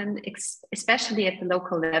often, especially at the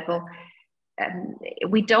local level,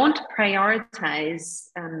 we don't prioritize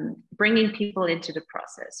bringing people into the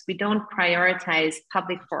process. We don't prioritize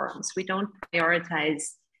public forums. We don't prioritize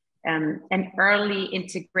an early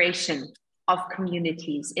integration of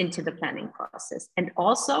communities into the planning process. And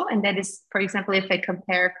also, and that is, for example, if I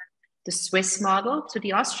compare the Swiss model to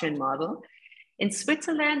the Austrian model, in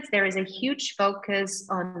Switzerland, there is a huge focus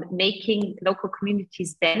on making local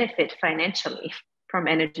communities benefit financially from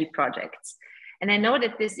energy projects. And I know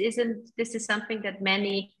that this is something that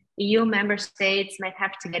many EU member states might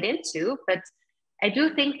have to get into, but I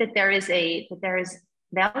do think that there is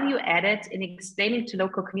value added in explaining to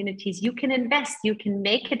local communities, you can invest, you can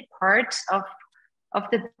make it part of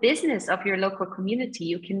the business of your local community,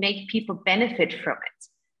 you can make people benefit from it.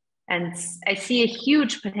 And I see a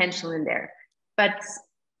huge potential in there. But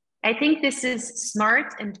I think this is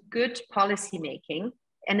smart and good policy making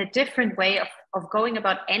and a different way of going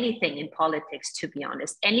about anything in politics, to be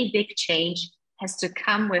honest. Any big change has to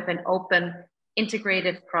come with an open,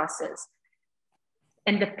 integrated process.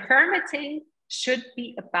 And the permitting should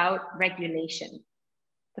be about regulation.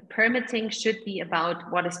 The permitting should be about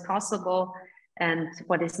what is possible and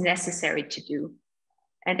what is necessary to do.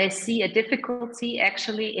 And I see a difficulty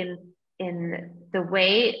actually in the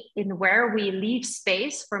way in where we leave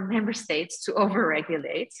space for member states to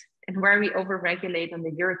overregulate and where we overregulate on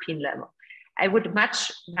the European level. I would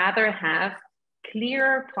much rather have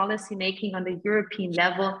clear policy making on the European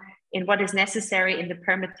level in what is necessary in the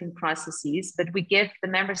permitting processes, but we give the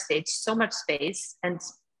member states so much space, and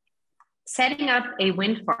setting up a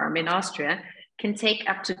wind farm in Austria can take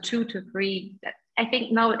up to 2 to 3, I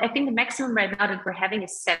think the maximum right now that we're having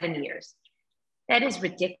is 7 years. That is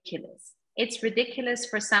ridiculous. It's ridiculous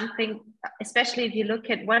for something, especially if you look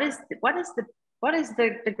at what is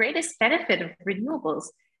the greatest benefit of renewables,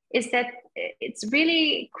 is that it's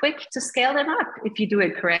really quick to scale them up if you do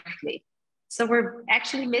it correctly. So we're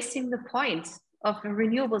actually missing the point of the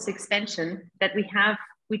renewables expansion that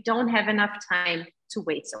we don't have enough time to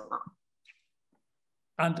wait so long.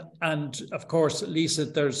 And of course, Lisa,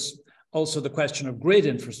 there's also the question of grid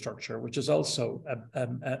infrastructure, which is also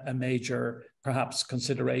a major, perhaps,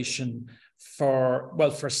 consideration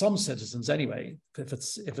for some citizens anyway, if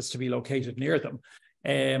it's to be located near them.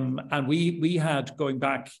 And we had, going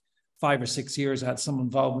back 5 or 6 years, I had some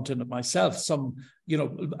involvement in it myself,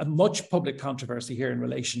 a much public controversy here in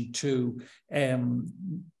relation to,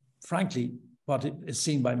 frankly, what is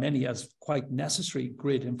seen by many as quite necessary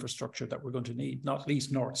grid infrastructure that we're going to need, not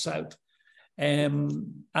least north-south.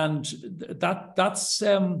 And that's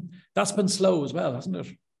been slow as well, hasn't it?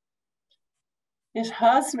 It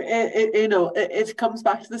has. It comes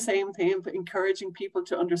back to the same thing of encouraging people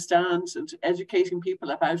to understand and educating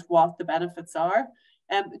people about what the benefits are.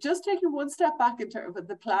 Just taking one step back in terms of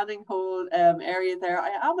the planning whole area there, I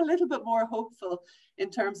am a little bit more hopeful in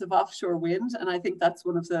terms of offshore wind, and I think that's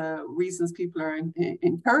one of the reasons people are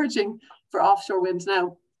encouraging for offshore wind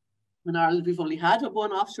now. In Ireland, we've only had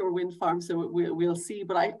one offshore wind farm, so we'll see.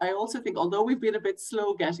 But I also think, although we've been a bit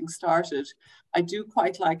slow getting started, I do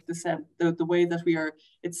quite like the way that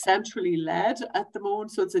it's centrally led at the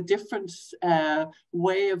moment. So it's a different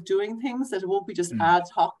way of doing things, that it won't be just ad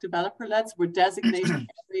hoc developer led. So we're designating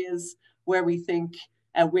areas where we think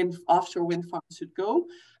offshore wind farms should go.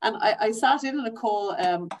 And I sat in on a call.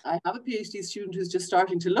 I have a PhD student who's just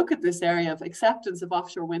starting to look at this area of acceptance of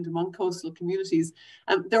offshore wind among coastal communities.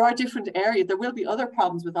 There are different areas. There will be other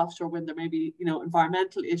problems with offshore wind. There may be,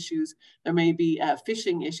 environmental issues. There may be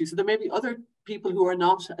fishing issues. So there may be other people who are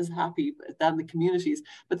not as happy than the communities.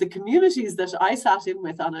 But the communities that I sat in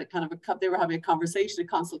with on they were having a conversation, a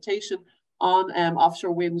consultation on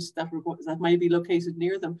offshore winds that might be located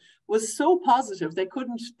near them, was so positive.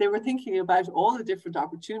 They were thinking about all the different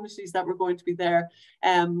opportunities that were going to be there.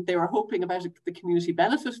 They were hoping about the community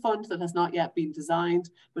benefit fund that has not yet been designed,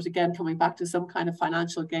 but again, coming back to some kind of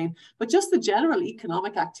financial gain, but just the general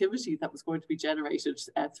economic activity that was going to be generated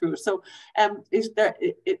through it. So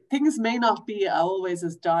things may not be always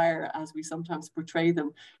as dire as we sometimes portray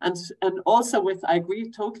them. And also I agree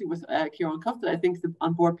totally with Ciarán Cuffe that I think the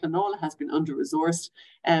onboard Planola has been under-resourced.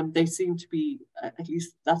 They seem to be, at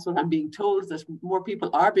least that's what I'm being told, that more people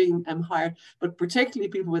are being hired, but particularly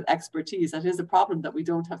people with expertise. That is a problem, that we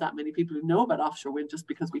don't have that many people who know about offshore wind just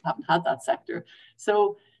because we haven't had that sector.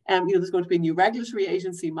 So there's going to be a new regulatory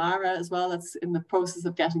agency, MARA, as well, that's in the process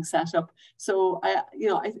of getting set up. So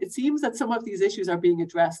it seems that some of these issues are being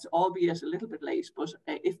addressed, albeit a little bit late, but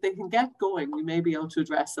if they can get going, we may be able to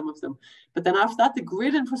address some of them. But then after that, the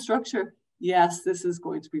grid infrastructure, yes, this is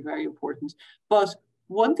going to be very important. But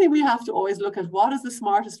one thing we have to always look at, what is the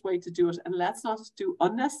smartest way to do it? And let's not do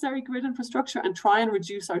unnecessary grid infrastructure and try and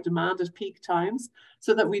reduce our demand at peak times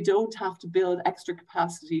so that we don't have to build extra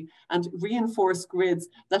capacity and reinforce grids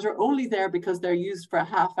that are only there because they're used for a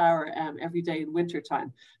half hour every day in winter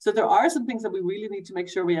time. So there are some things that we really need to make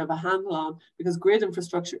sure we have a handle on, because grid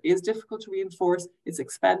infrastructure is difficult to reinforce, it's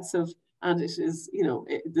expensive, and it is, you know,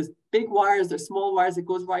 there's big wires, there's small wires, it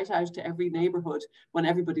goes right out to every neighborhood when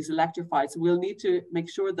everybody's electrified. So we'll need to make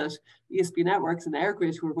sure that ESB networks and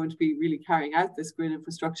EirGrid, who are going to be really carrying out this grid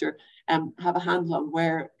infrastructure, have a handle on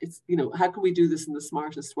where it's, you know, how can we do this in the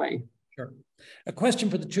smartest way? Sure. A question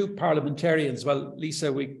for the two parliamentarians. Well,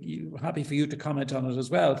 Lisa, happy for you to comment on it as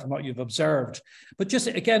well from what you've observed. But just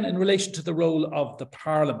again, in relation to the role of the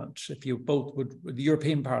Parliament, if you both would, the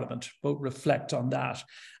European Parliament, both reflect on that.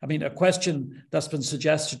 I mean, a question that's been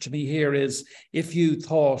suggested to me here is if you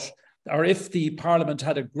thought, or if the Parliament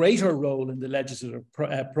had a greater role in the legislative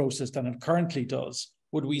process than it currently does,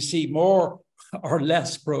 would we see more or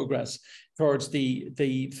less progress towards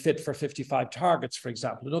the Fit for 55 targets, for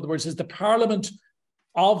example? In other words, is the Parliament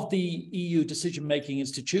of the EU decision-making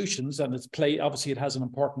institutions, and obviously it has an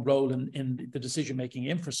important role in the decision-making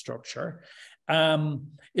infrastructure,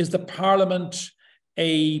 is the Parliament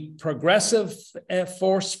a progressive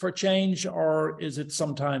force for change, or is it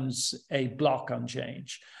sometimes a block on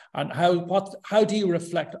change? And how do you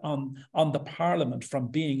reflect on the Parliament from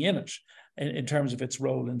being in it in terms of its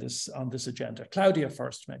role in on this agenda? Claudia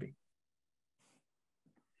first, maybe.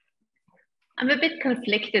 I'm a bit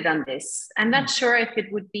conflicted on this. I'm not sure if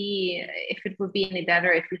it would be any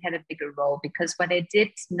better if we had a bigger role, because what I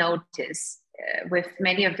did notice with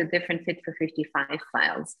many of the different Fit for 55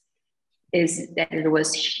 files is that it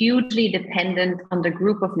was hugely dependent on the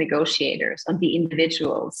group of negotiators, on the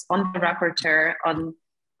individuals, on the rapporteur, on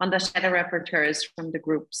the shadow rapporteurs from the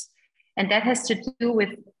groups. And that has to do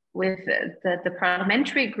with the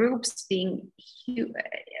parliamentary groups being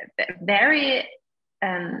very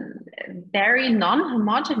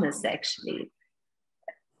non-homogeneous, actually,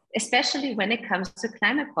 especially when it comes to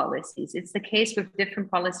climate policies. It's the case with different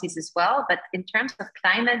policies as well, but in terms of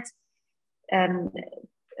climate,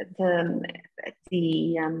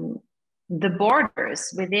 the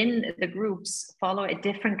borders within the groups follow a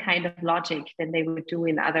different kind of logic than they would do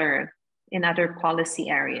in other policy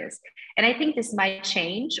areas. And I think this might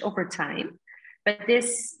change over time. But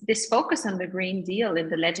this focus on the Green Deal in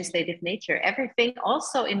the legislative nature, everything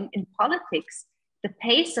also in politics, the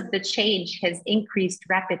pace of the change has increased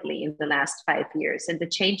rapidly in the last 5 years. And the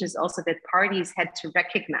changes also that parties had to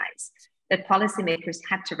recognize, that policymakers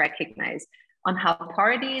had to recognize, on how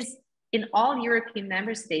parties in all European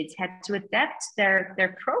member states had to adapt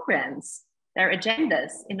their programs, their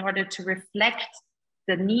agendas, in order to reflect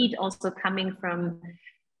the need also coming from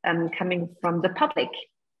the public.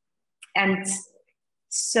 And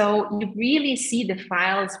so you really see the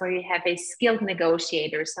files where you have a skilled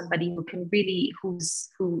negotiator, somebody who can really, who is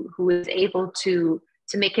able to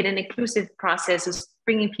make it an inclusive process, who's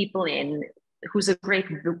bringing people in, who's a great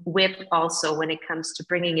whip also when it comes to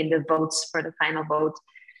bringing in the votes for the final vote.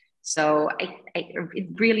 So it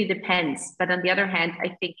really depends. But on the other hand, I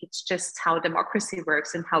think it's just how democracy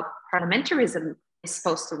works and how parliamentarism is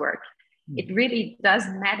supposed to work. It really does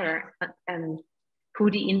matter who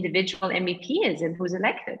the individual MEP is and who's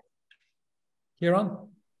elected. Ciarán?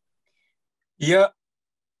 Yeah,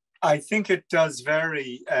 I think it does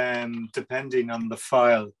vary depending on the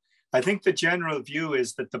file. I think the general view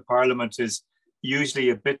is that the Parliament is usually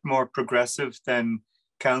a bit more progressive than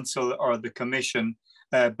Council or the Commission,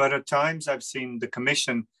 but at times I've seen the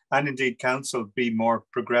Commission and indeed Council be more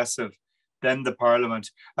progressive than the Parliament.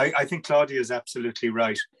 I think Claudia is absolutely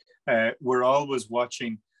right. We're always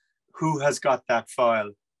watching who has got that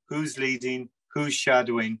file, who's leading, who's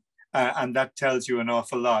shadowing, and that tells you an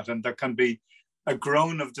awful lot. And there can be a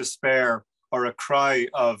groan of despair or a cry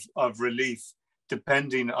of relief,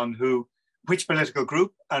 depending on which political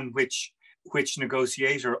group and which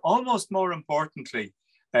negotiator, almost more importantly,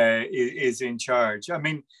 is in charge. I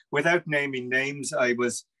mean, without naming names, I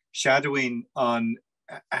was shadowing on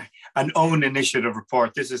an own initiative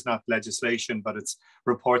report. This is not legislation, but it's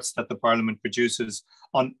reports that the Parliament produces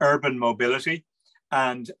on urban mobility.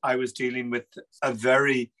 And I was dealing with a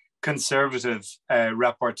very conservative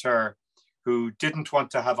rapporteur who didn't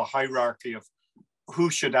want to have a hierarchy of who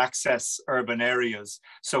should access urban areas.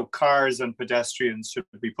 So cars and pedestrians should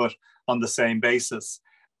be put on the same basis.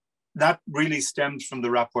 That really stemmed from the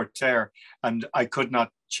rapporteur, and I could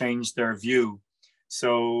not change their view.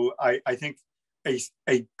 So I think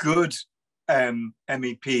a good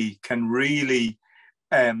MEP can really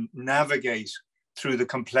navigate through the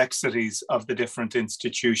complexities of the different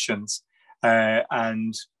institutions.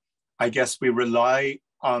 And I guess we rely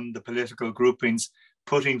on the political groupings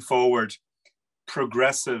putting forward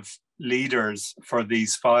progressive leaders for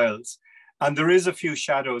these files. And there are a few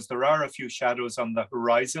shadows on the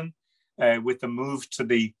horizon with the move to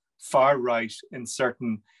the far right in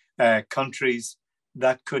certain countries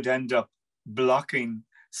that could end up blocking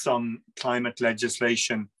some climate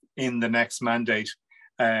legislation in the next mandate.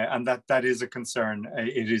 And that is a concern.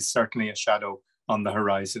 It is certainly a shadow on the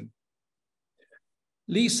horizon.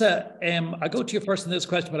 Lisa, I go to you first in this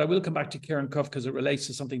question, but I will come back to Ciarán Cuffe because it relates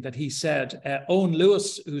to something that he said. Owen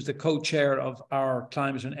Lewis, who's the co-chair of our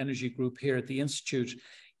climate and energy group here at the Institute,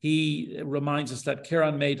 he reminds us that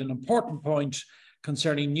Ciarán made an important point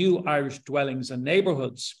concerning new Irish dwellings and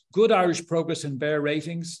neighbourhoods. Good Irish progress in BEAR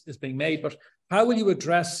ratings is being made, but how will you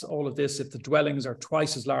address all of this if the dwellings are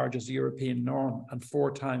twice as large as the European norm and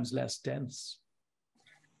 4 times less dense?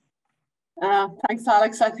 Thanks,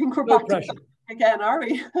 Alex. I think we're back to again, are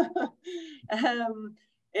we?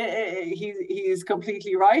 He's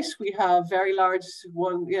completely right. We have very large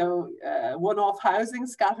one-off housing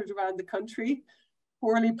scattered around the country,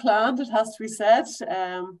 poorly planned, it has to be said.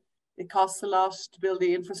 It costs a lot to build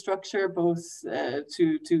the infrastructure, both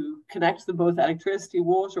to connect them, both electricity,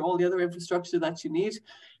 water, all the other infrastructure that you need.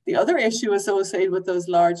 The other issue associated with those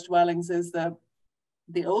large dwellings is that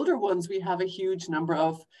the older ones, we have a huge number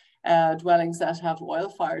of dwellings that have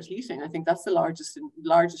oil-fired heating. I think that's the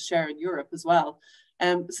largest share in Europe as well.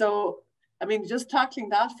 So, I mean, just tackling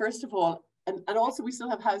that first of all, and also we still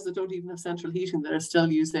have houses that don't even have central heating that are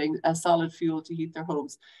still using solid fuel to heat their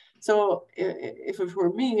homes. So if it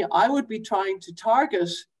were me, I would be trying to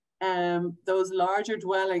target those larger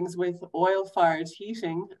dwellings with oil-fired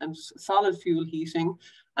heating and solid fuel heating,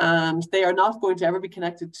 and they are not going to ever be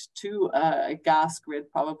connected to a gas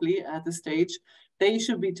grid probably at this stage. They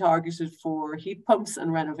should be targeted for heat pumps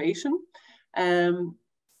and renovation.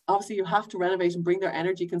 Obviously, you have to renovate and bring their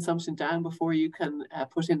energy consumption down before you can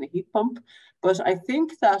put in a heat pump. But I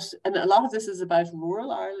think that, and a lot of this is about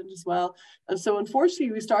rural Ireland as well. And so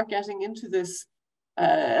unfortunately, we start getting into this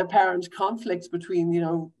apparent conflict between,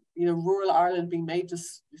 rural Ireland being made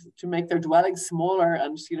to make their dwellings smaller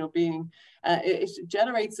and, being, it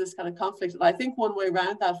generates this kind of conflict. And I think one way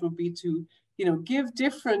around that would be to, give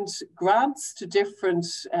different grants to different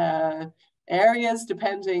areas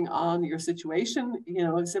depending on your situation.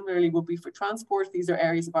 Similarly would be for transport. These are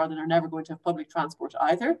areas of Ireland that are never going to have public transport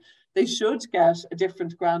either. They should get a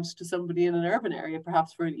different grant to somebody in an urban area,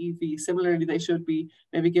 perhaps for an EV. Similarly, they should be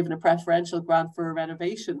maybe given a preferential grant for a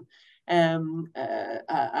renovation and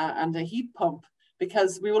a heat pump,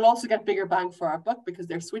 because we will also get bigger bang for our buck because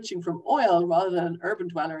they're switching from oil rather than an urban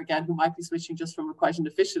dweller again who might be switching just from a quite an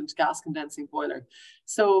efficient gas condensing boiler.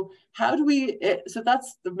 So how do we, so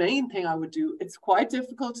that's the main thing I would do. It's quite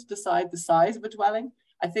difficult to decide the size of a dwelling.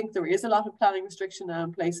 I think there is a lot of planning restriction now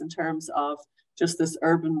in place in terms of just this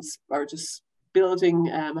urban or just building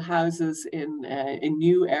houses in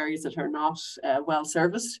new areas that are not well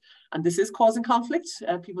serviced. And this is causing conflict.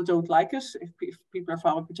 People don't like it if people are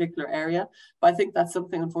from a particular area. But I think that's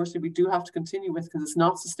something, unfortunately, we do have to continue with because it's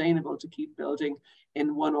not sustainable to keep building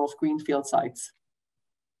in one-off greenfield sites.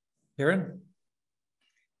 Ciarán?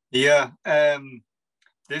 Yeah,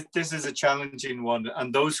 this is a challenging one.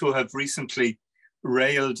 And those who have recently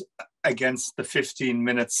railed against the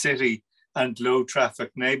 15-minute city and low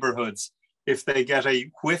traffic neighborhoods, if they get a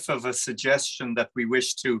whiff of a suggestion that we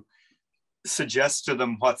wish to suggest to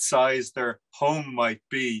them what size their home might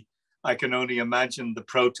be, I can only imagine the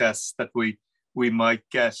protests that we might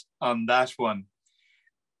get on that one.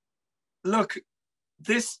 Look,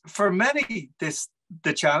 for many,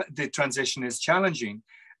 the transition is challenging.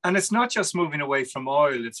 And it's not just moving away from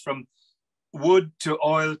oil, it's from wood to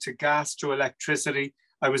oil to gas to electricity.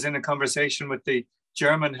 I was in a conversation with the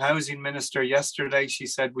German housing minister yesterday. She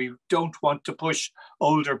said, we don't want to push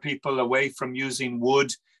older people away from using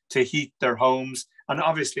wood to heat their homes. And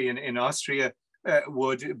obviously in Austria,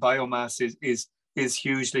 wood biomass is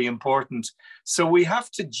hugely important. So we have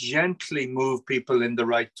to gently move people in the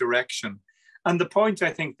right direction. And the point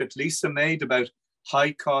I think that Lisa made about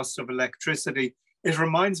high costs of electricity, it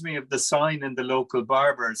reminds me of the sign in the local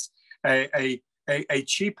barbers. A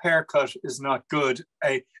cheap haircut is not good.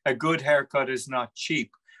 A good haircut is not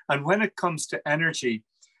cheap. And when it comes to energy,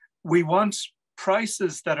 we want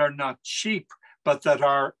prices that are not cheap, but that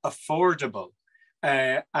are affordable.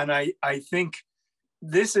 And I think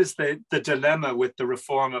this is the dilemma with the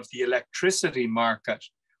reform of the electricity market.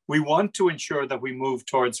 We want to ensure that we move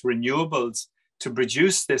towards renewables to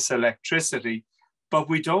produce this electricity, but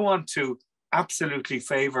we don't want to absolutely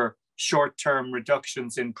favor short-term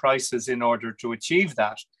reductions in prices in order to achieve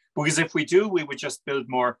that. Because if we do, we would just build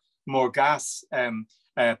more gas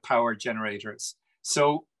power generators.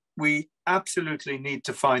 So we absolutely need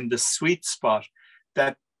to find the sweet spot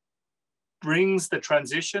that brings the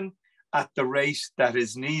transition at the rate that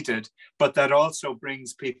is needed, but that also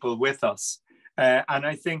brings people with us. And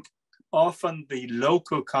I think often the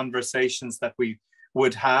local conversations that we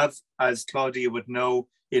would have, as Claudia would know,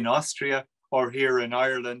 in Austria or here in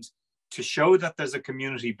Ireland, to show that there's a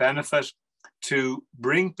community benefit, to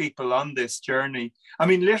bring people on this journey. I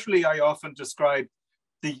mean, literally, I often describe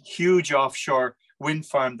the huge offshore wind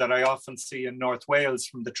farm that I often see in North Wales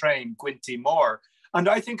from the train, Gwynty Moor, and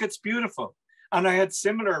I think it's beautiful. And I had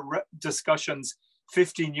similar discussions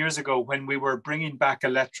 15 years ago when we were bringing back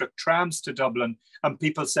electric trams to Dublin, and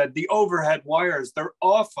people said, the overhead wires, they're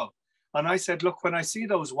awful. And I said, look, when I see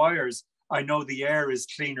those wires, I know the air is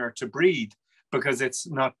cleaner to breathe because it's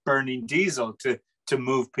not burning diesel to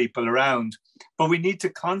move people around. But we need to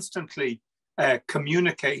constantly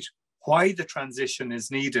communicate why the transition is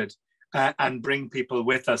needed and bring people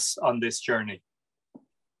with us on this journey.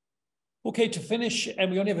 Okay, to finish,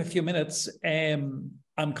 and we only have a few minutes,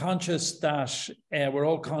 I'm conscious that we're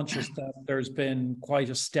all conscious that there's been quite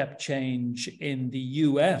a step change in the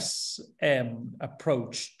US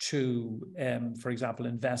approach to, for example,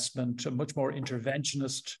 investment, a much more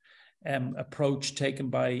interventionist approach taken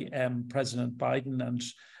by President Biden and,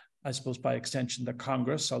 I suppose, by extension, the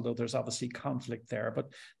Congress, although there's obviously conflict there. But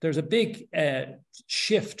there's a big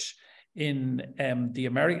shift in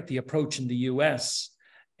the approach in the US.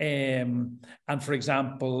 And for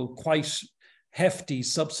example, quite hefty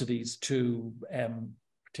subsidies to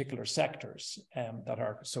particular sectors that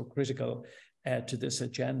are so critical to this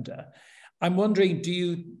agenda. I'm wondering, do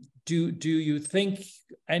you think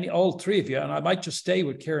all three of you, and I might just stay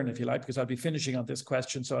with Ciarán if you like, because I'll be finishing on this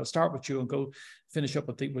question, so I'll start with you and go finish up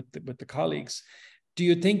with the colleagues. Do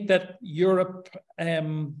you think that Europe,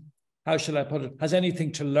 how shall I put it, has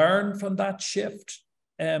anything to learn from that shift?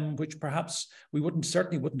 Which perhaps we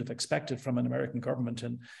certainly wouldn't have expected from an American government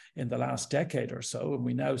in the last decade or so, and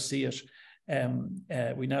we now see it.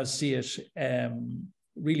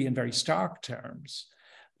 Really in very stark terms.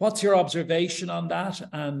 What's your observation on that,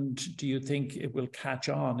 and do you think it will catch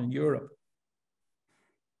on in Europe?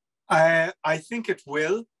 I think it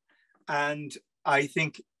will, and I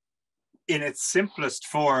think in its simplest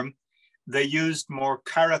form, they used more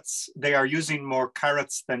carrots. They are using more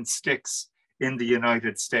carrots than sticks in the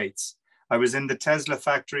United States. I was in the Tesla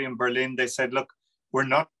factory in Berlin. They said, look, we're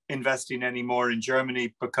not investing anymore in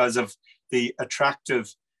Germany because of the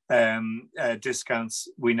attractive discounts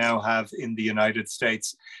we now have in the United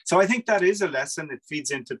States. So I think that is a lesson. It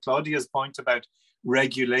feeds into Claudia's point about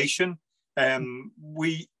regulation. In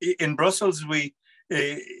Brussels,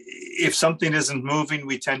 if something isn't moving,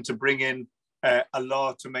 we tend to bring in a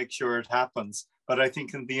law to make sure it happens. But I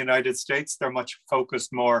think in the United States, they're much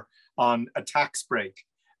focused more on a tax break.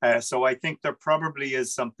 So I think there probably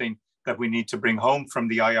is something that we need to bring home from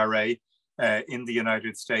the IRA in the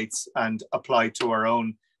United States and apply to our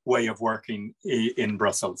own way of working in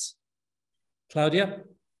Brussels. Claudia?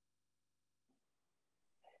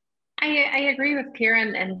 I agree with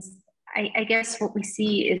Ciarán, and I guess what we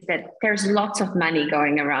see is that there's lots of money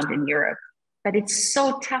going around in Europe, but it's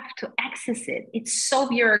so tough to access it. It's so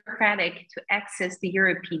bureaucratic to access the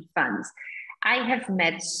European funds. I have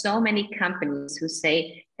met so many companies who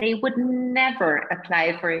say they would never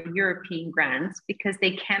apply for a European grant because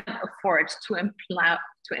they can't afford to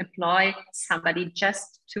employ somebody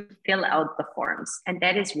just to fill out the forms. And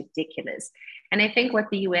that is ridiculous. And I think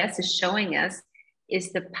what the US is showing us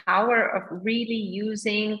is the power of really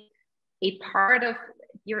using a part of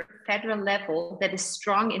your federal level that is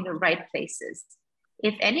strong in the right places.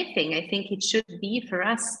 If anything, I think it should be for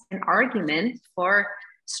us an argument for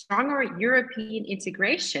stronger European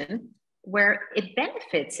integration where it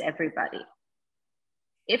benefits everybody.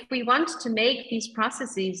 If we want to make these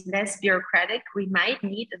processes less bureaucratic, we might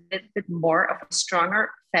need a little bit more of a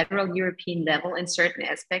stronger federal European level in certain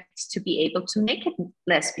aspects to be able to make it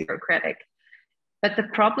less bureaucratic. But the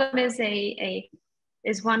problem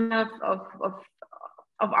is one of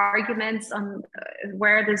arguments on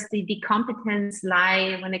where does the competence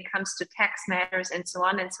lie when it comes to tax matters and so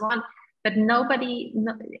on and so on. But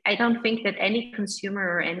I don't think that any consumer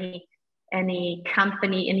or any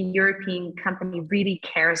company, any European company really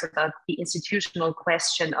cares about the institutional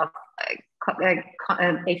question of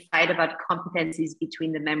a fight about competencies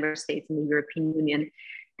between the member states and the European Union.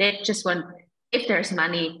 They just want, if there's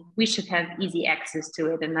money, we should have easy access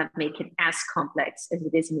to it and not make it as complex as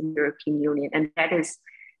it is in the European Union. And that is,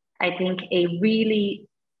 I think, a really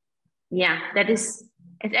Yeah, it's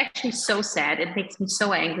actually so sad. It makes me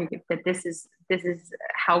so angry that this is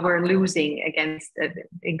how we're losing against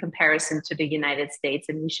in comparison to the United States,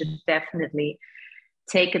 and we should definitely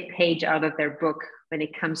take a page out of their book when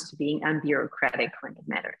it comes to being unbureaucratic when it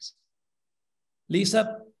matters.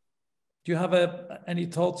 Lisa, do you have any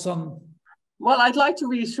thoughts on? Well, I'd like to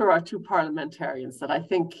reassure our two parliamentarians that I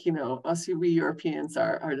think, you know, us we Europeans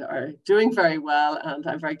are doing very well, and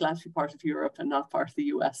I'm very glad to be part of Europe and not part of the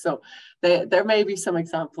US. So there may be some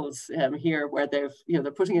examples here where they're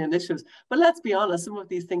putting in initiatives, but let's be honest, some of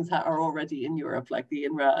these things are already in Europe, like the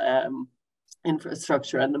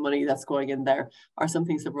infrastructure and the money that's going in there are some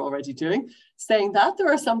things that we're already doing. Saying that,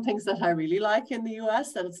 there are some things that I really like in the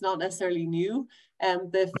US that it's not necessarily new.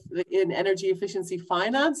 In energy efficiency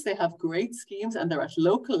finance, they have great schemes, and they're at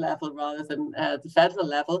local level rather than the federal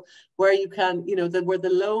level, where you can, where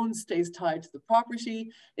the loan stays tied to the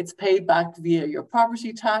property, it's paid back via your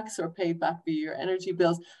property tax or paid back via your energy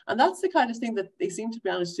bills. And that's the kind of thing that they seem to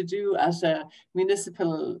manage to do at a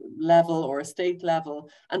municipal level or a state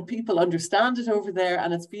level, and people understand it over there,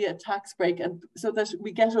 and it's via a tax break, and so that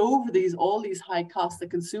we get over all these high costs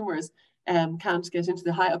that consumers can't get into,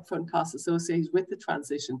 the high upfront costs associated with the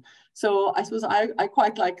transition. So I suppose I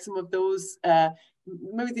quite like some of those,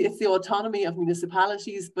 maybe it's the autonomy of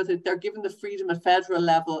municipalities, but they're given the freedom at federal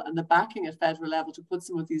level and the backing at federal level to put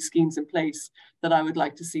some of these schemes in place that I would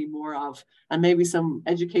like to see more of, and maybe some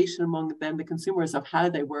education among them, the consumers, of how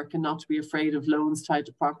they work and not to be afraid of loans tied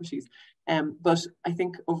to properties. But I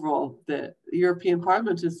think overall the European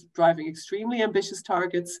Parliament is driving extremely ambitious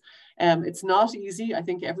targets. It's not easy. I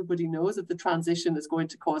think everybody knows that the transition is going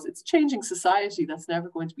to cause, it's changing society. That's never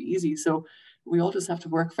going to be easy. So we all just have to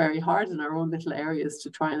work very hard in our own little areas to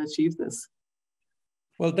try and achieve this.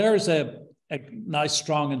 Well, there's a nice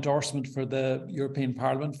strong endorsement for the European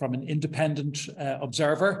Parliament from an independent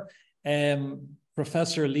observer.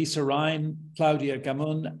 Professor Lisa Ryan, Claudia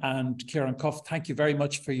Gamon, and Ciarán Cuffe, thank you very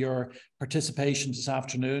much for your participation this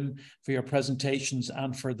afternoon, for your presentations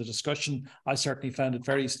and for the discussion. I certainly found it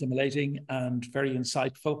very stimulating and very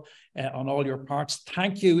insightful on all your parts.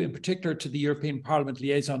 Thank you in particular to the European Parliament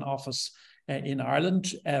Liaison Office in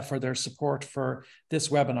Ireland for their support for this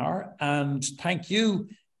webinar. And thank you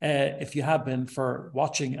if you have been, for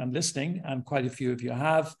watching and listening, and quite a few of you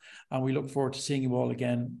have. And we look forward to seeing you all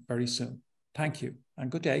again very soon. Thank you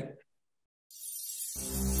and good day.